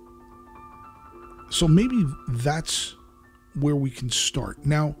 So maybe that's where we can start.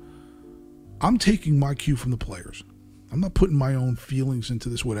 Now, I'm taking my cue from the players. I'm not putting my own feelings into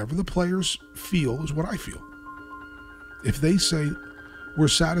this. Whatever the players feel is what I feel. If they say we're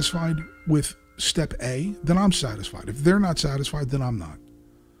satisfied with step A, then I'm satisfied. If they're not satisfied, then I'm not.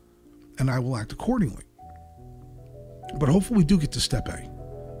 And I will act accordingly. But hopefully we do get to step A.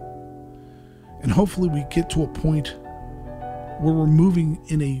 And hopefully we get to a point where we're moving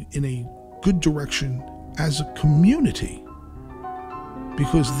in a good direction as a community.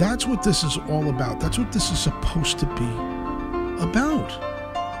 Because that's what this is all about. That's what this is supposed to be about.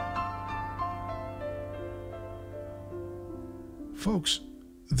 Folks,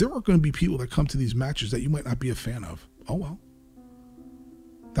 there are going to be people that come to these matches that you might not be a fan of. Oh well.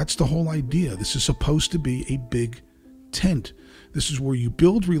 That's the whole idea. This is supposed to be a big tent. This is where you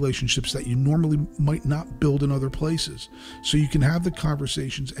build relationships that you normally might not build in other places. So you can have the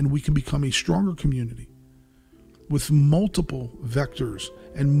conversations and we can become a stronger community with multiple vectors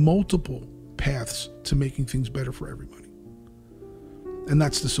and multiple paths to making things better for everybody. And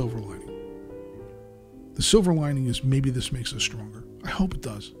that's the silver lining. The silver lining is maybe this makes us stronger. I hope it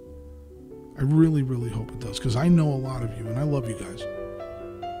does. I really, really hope it does, because I know a lot of you and I love you guys.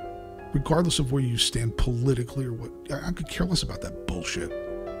 Regardless of where you stand politically or what, I could care less about that bullshit.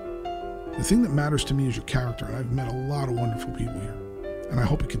 The thing that matters to me is your character, and I've met a lot of wonderful people here, and I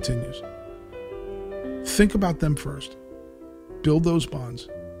hope it continues. Think about them first. Build those bonds.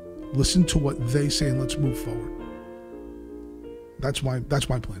 Listen to what they say, and let's move forward. That's my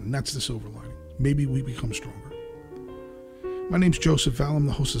plan, and that's the silver lining. Maybe we become stronger. My name's Joseph Val. I'm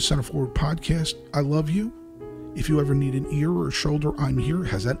the host of the Center Forward Podcast. I love you. If you ever need an ear or a shoulder, I'm here.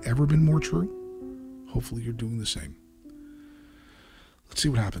 Has that ever been more true? Hopefully you're doing the same. Let's see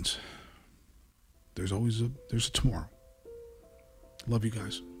what happens. There's a tomorrow. Love you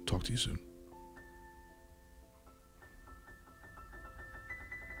guys. Talk to you soon.